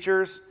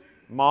 teachers,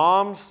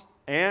 moms,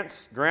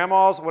 aunts,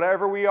 grandmas,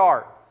 whatever we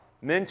are,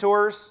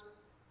 mentors,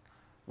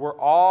 we're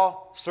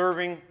all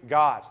serving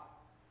God.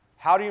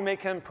 How do you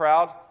make him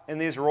proud in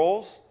these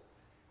roles?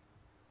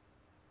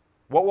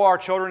 What will our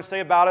children say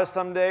about us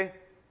someday?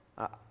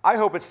 I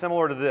hope it's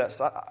similar to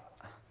this.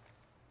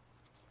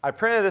 I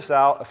printed this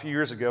out a few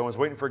years ago and was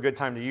waiting for a good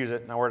time to use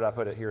it. Now, where did I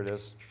put it? Here it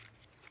is.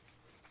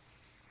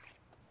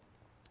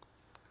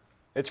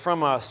 It's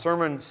from a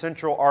Sermon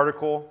Central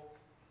article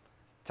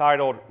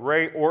titled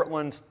Ray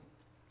Ortland's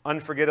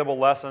Unforgettable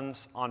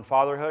Lessons on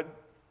Fatherhood.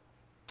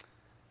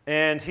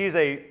 And he's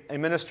a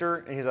minister,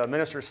 and he's a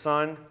minister's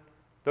son.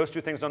 Those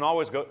two things don't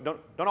always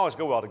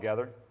go well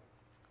together.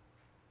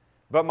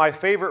 But my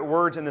favorite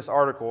words in this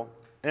article,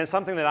 and it's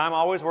something that I'm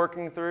always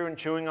working through and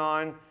chewing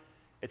on,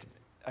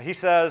 he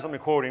says, let me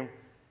quote him,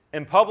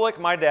 "In public,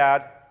 my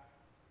dad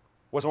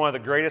was one of the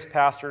greatest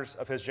pastors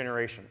of his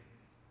generation.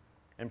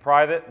 In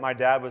private, my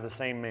dad was the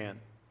same man."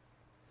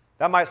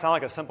 That might sound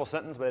like a simple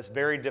sentence, but it's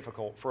very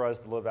difficult for us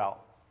to live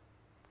out.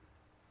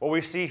 What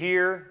we see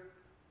here,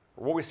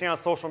 or what we see on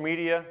social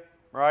media,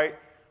 right?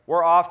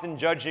 We're often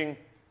judging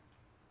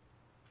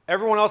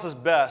everyone else's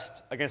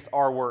best against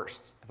our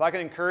worst. If I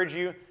can encourage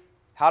you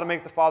how to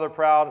make the Father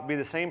proud, be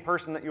the same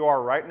person that you are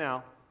right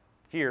now,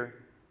 here,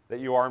 that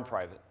you are in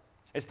private.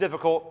 It's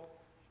difficult.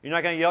 You're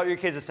not going to yell at your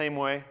kids the same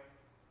way,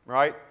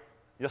 right?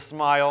 You'll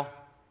smile,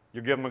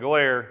 you'll give them a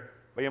glare,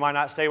 but you might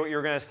not say what you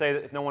were going to say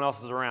if no one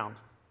else is around.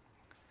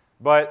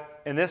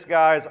 But in this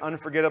guy's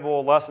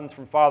unforgettable lessons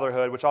from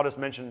fatherhood, which I'll just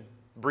mention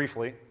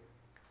briefly,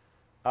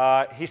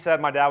 he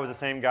said my dad was the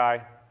same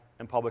guy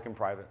in public and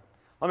private.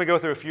 Let me go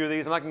through a few of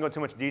these. I'm not going to go into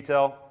too much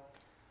detail,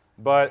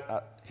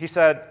 but he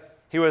said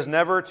he was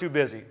never too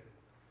busy.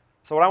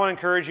 So what I want to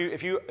encourage you,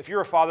 if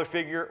you're a father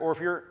figure or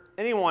if you're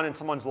anyone in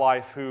someone's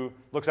life who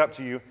looks up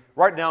to you,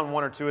 write down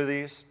one or two of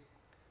these.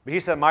 But he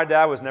said, my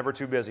dad was never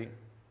too busy.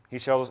 He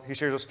shares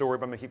a story,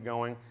 but I'm going to keep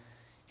going.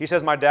 He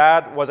says, my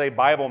dad was a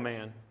Bible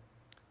man.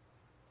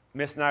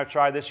 Miss and I have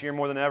tried this year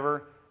more than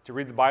ever to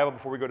read the Bible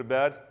before we go to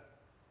bed,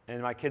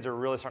 and my kids are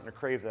really starting to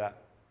crave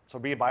that. So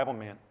be a Bible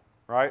man,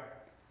 right?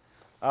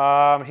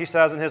 He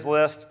says in his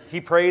list, he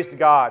praised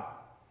God.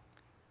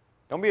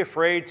 Don't be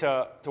afraid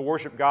to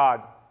worship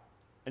God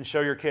and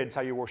show your kids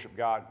how you worship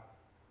God.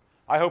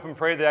 I hope and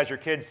pray that as your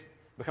kids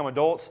become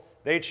adults,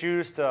 they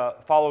choose to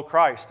follow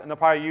Christ, and they'll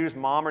probably use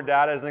mom or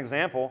dad as an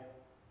example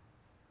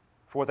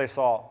for what they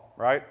saw,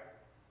 right?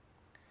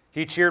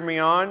 He cheered me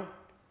on.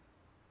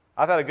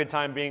 I've had a good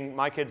time being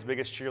my kid's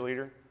biggest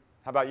cheerleader.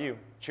 How about you?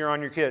 Cheer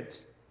on your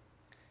kids.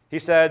 He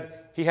said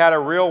he had a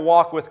real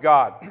walk with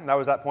God. That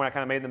was that point I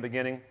kind of made in the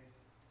beginning,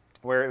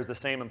 where it was the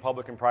same in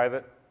public and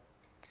private.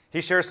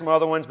 He shares some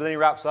other ones, but then he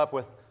wraps up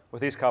with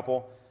these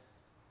couple.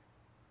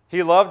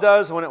 He loved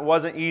us when it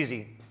wasn't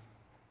easy.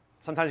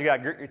 Sometimes you got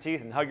to grit your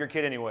teeth and hug your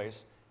kid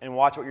anyways and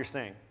watch what you're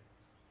saying.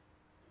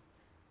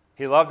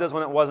 He loved us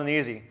when it wasn't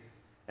easy.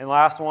 And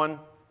last one,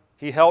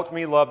 he helped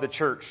me love the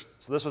church.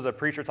 So this was a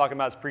preacher talking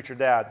about his preacher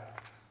dad.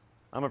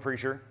 I'm a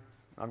preacher.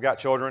 I've got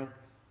children.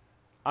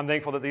 I'm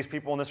thankful that these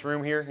people in this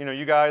room here,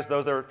 you guys,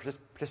 those that are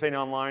participating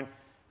online,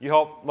 you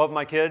help love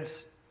my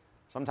kids.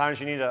 Sometimes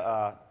you need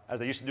to, as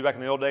they used to do back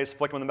in the old days,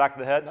 flick them in the back of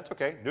the head. That's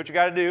okay. Do what you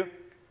got to do.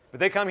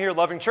 But they come here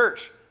loving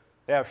church.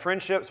 They have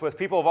friendships with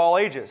people of all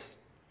ages.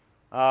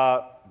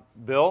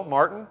 Bill,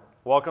 Martin,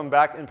 welcome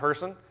back in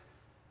person.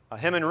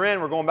 Him and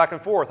Ren were going back and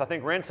forth. I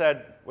think Ren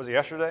said, was it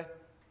yesterday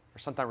or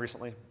sometime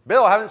recently?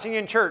 Bill, I haven't seen you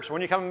in church.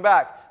 When are you coming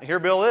back? And here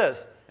Bill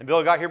is. And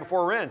Bill got here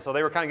before Ren, so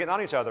they were kind of getting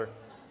on each other.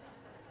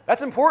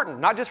 That's important,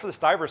 not just for the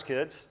Stivers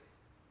kids,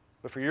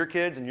 but for your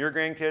kids and your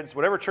grandkids.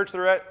 Whatever church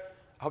they're at,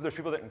 I hope there's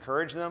people that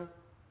encourage them,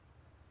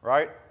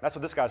 right? That's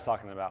what this guy's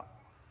talking about.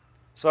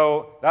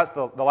 So that's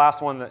the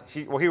last one that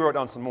he wrote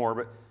down some more,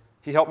 but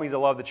he helped me to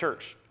love the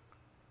church.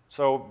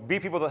 So be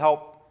people that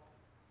help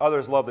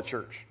others love the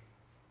church.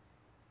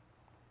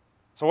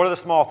 So what are the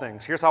small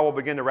things? Here's how we'll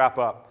begin to wrap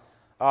up.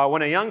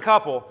 When a young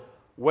couple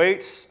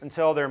waits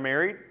until they're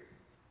married,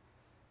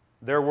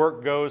 their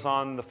work goes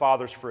on the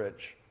father's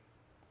fridge.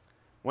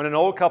 When an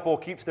old couple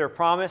keeps their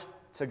promise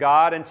to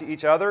God and to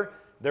each other,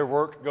 their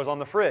work goes on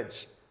the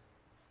fridge.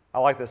 I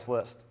like this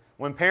list.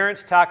 When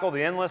parents tackle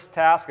the endless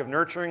task of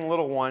nurturing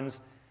little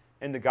ones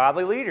into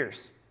godly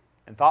leaders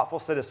and thoughtful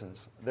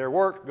citizens, their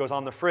work goes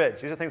on the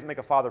fridge. These are things that make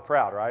a father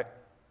proud, right?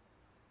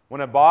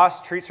 When a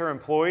boss treats her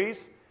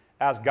employees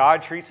as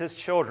God treats his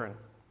children,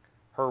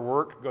 her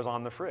work goes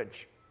on the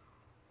fridge.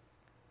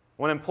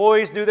 When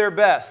employees do their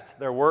best,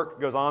 their work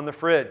goes on the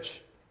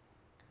fridge.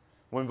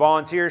 When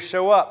volunteers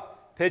show up,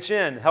 pitch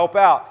in, help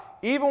out,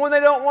 even when they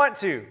don't want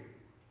to,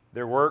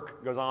 their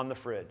work goes on the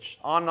fridge.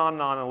 On and on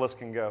and on, the list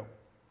can go.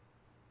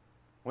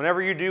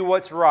 Whenever you do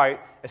what's right,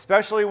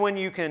 especially when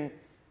you can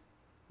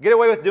get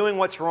away with doing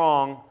what's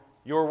wrong,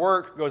 your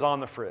work goes on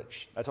the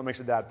fridge. That's what makes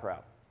a dad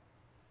proud.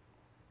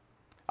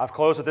 I've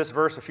closed with this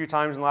verse a few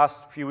times in the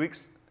last few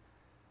weeks,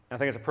 and I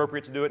think it's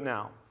appropriate to do it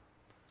now.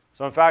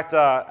 So in fact,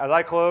 as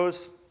I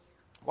close,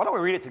 why don't we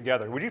read it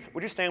together? Would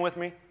you stand with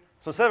me?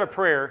 So instead of a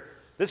prayer,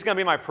 this is going to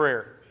be my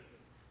prayer.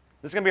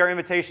 This is going to be our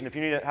invitation if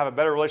you need to have a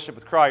better relationship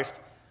with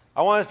Christ.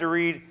 I want us to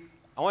read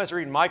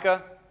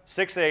Micah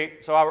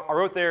 6:8. So I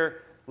wrote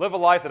there, live a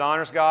life that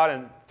honors God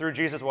and through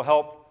Jesus will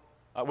help,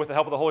 with the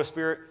help of the Holy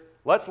Spirit.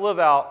 Let's live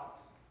out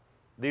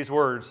these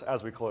words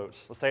as we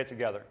close. Let's say it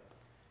together.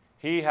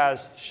 He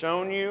has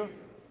shown you,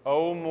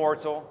 O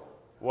mortal,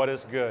 what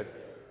is good.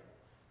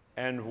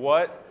 And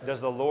what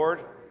does the Lord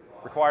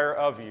require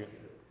of you?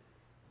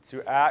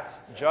 To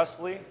act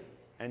justly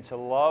and to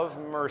love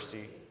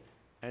mercy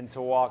and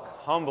to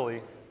walk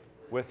humbly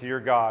with your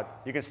God.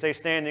 You can stay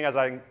standing as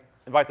I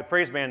invite the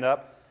praise band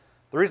up.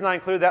 The reason I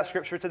included that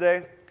scripture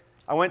today,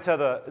 I went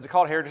to is it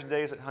called Heritage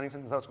Days at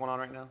Huntington? Is that what's going on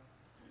right now?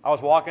 I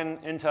was walking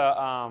into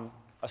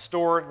a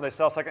store. They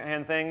sell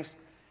secondhand things.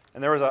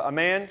 And there was a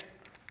man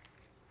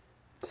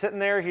sitting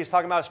there. He was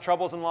talking about his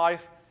troubles in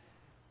life.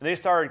 And they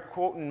started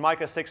quoting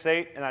Micah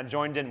 6:8, and I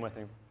joined in with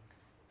him.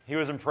 He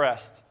was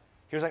impressed.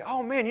 He was like,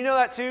 oh, man, you know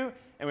that too?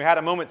 And we had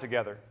a moment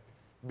together.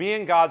 Be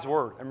in God's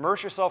Word.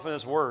 Immerse yourself in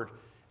His Word.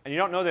 And you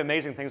don't know the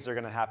amazing things that are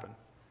going to happen.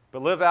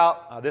 But live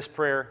out this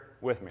prayer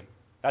with me.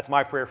 That's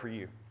my prayer for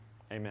you.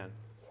 Amen.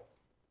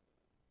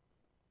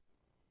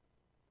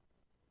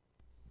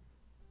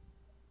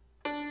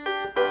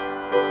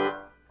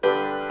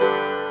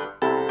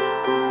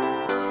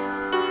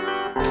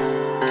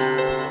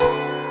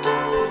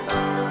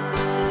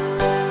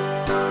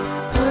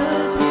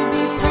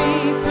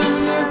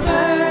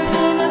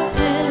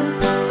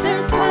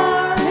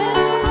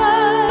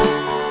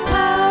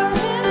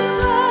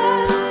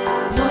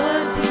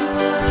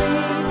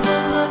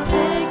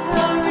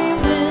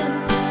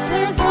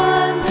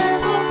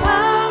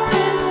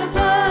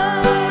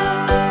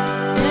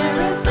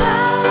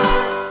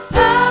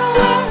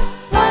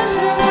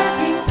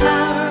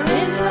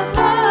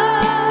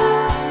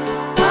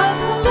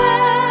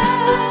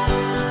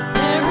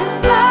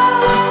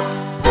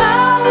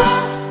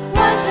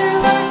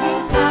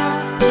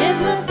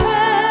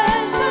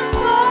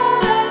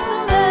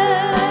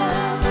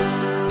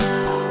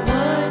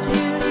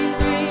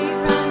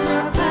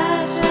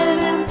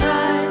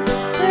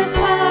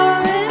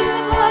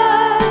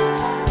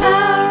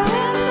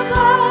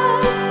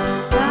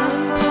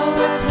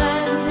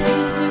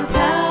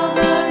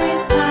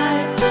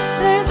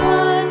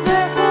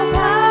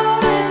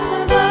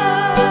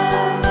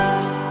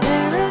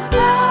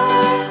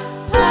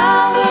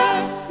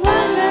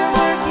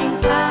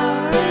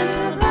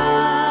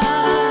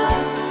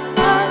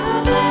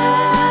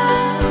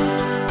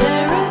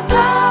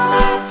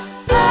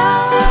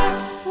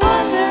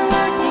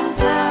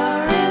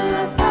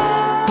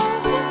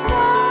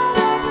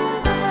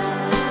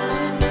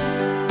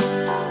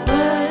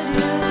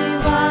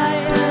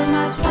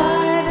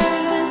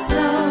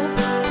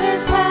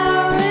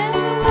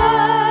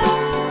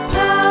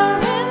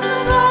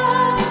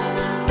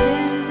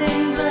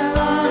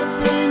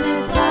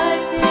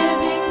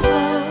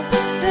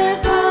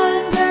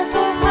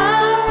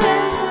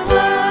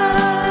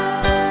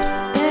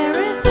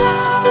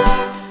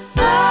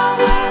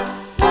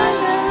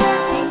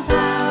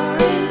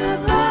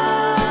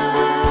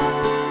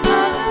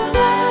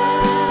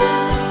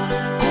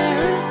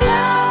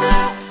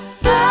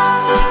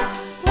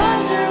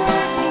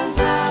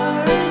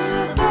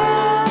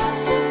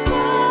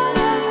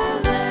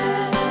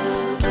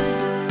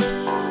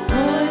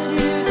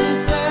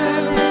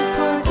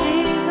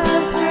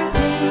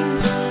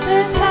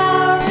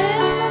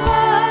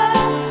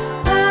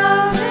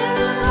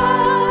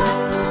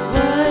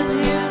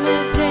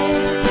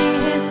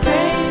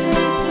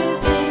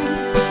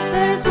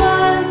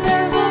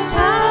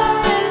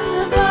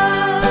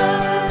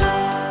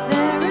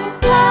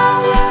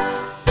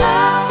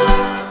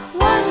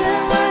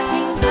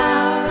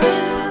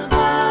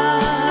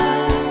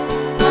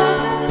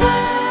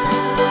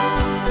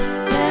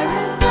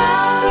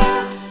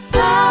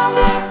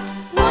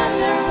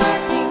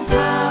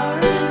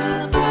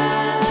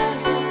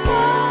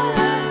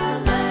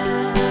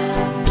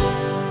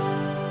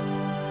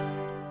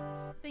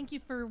 Thank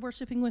you for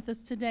worshiping with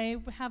us today.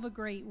 Have a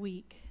great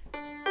week.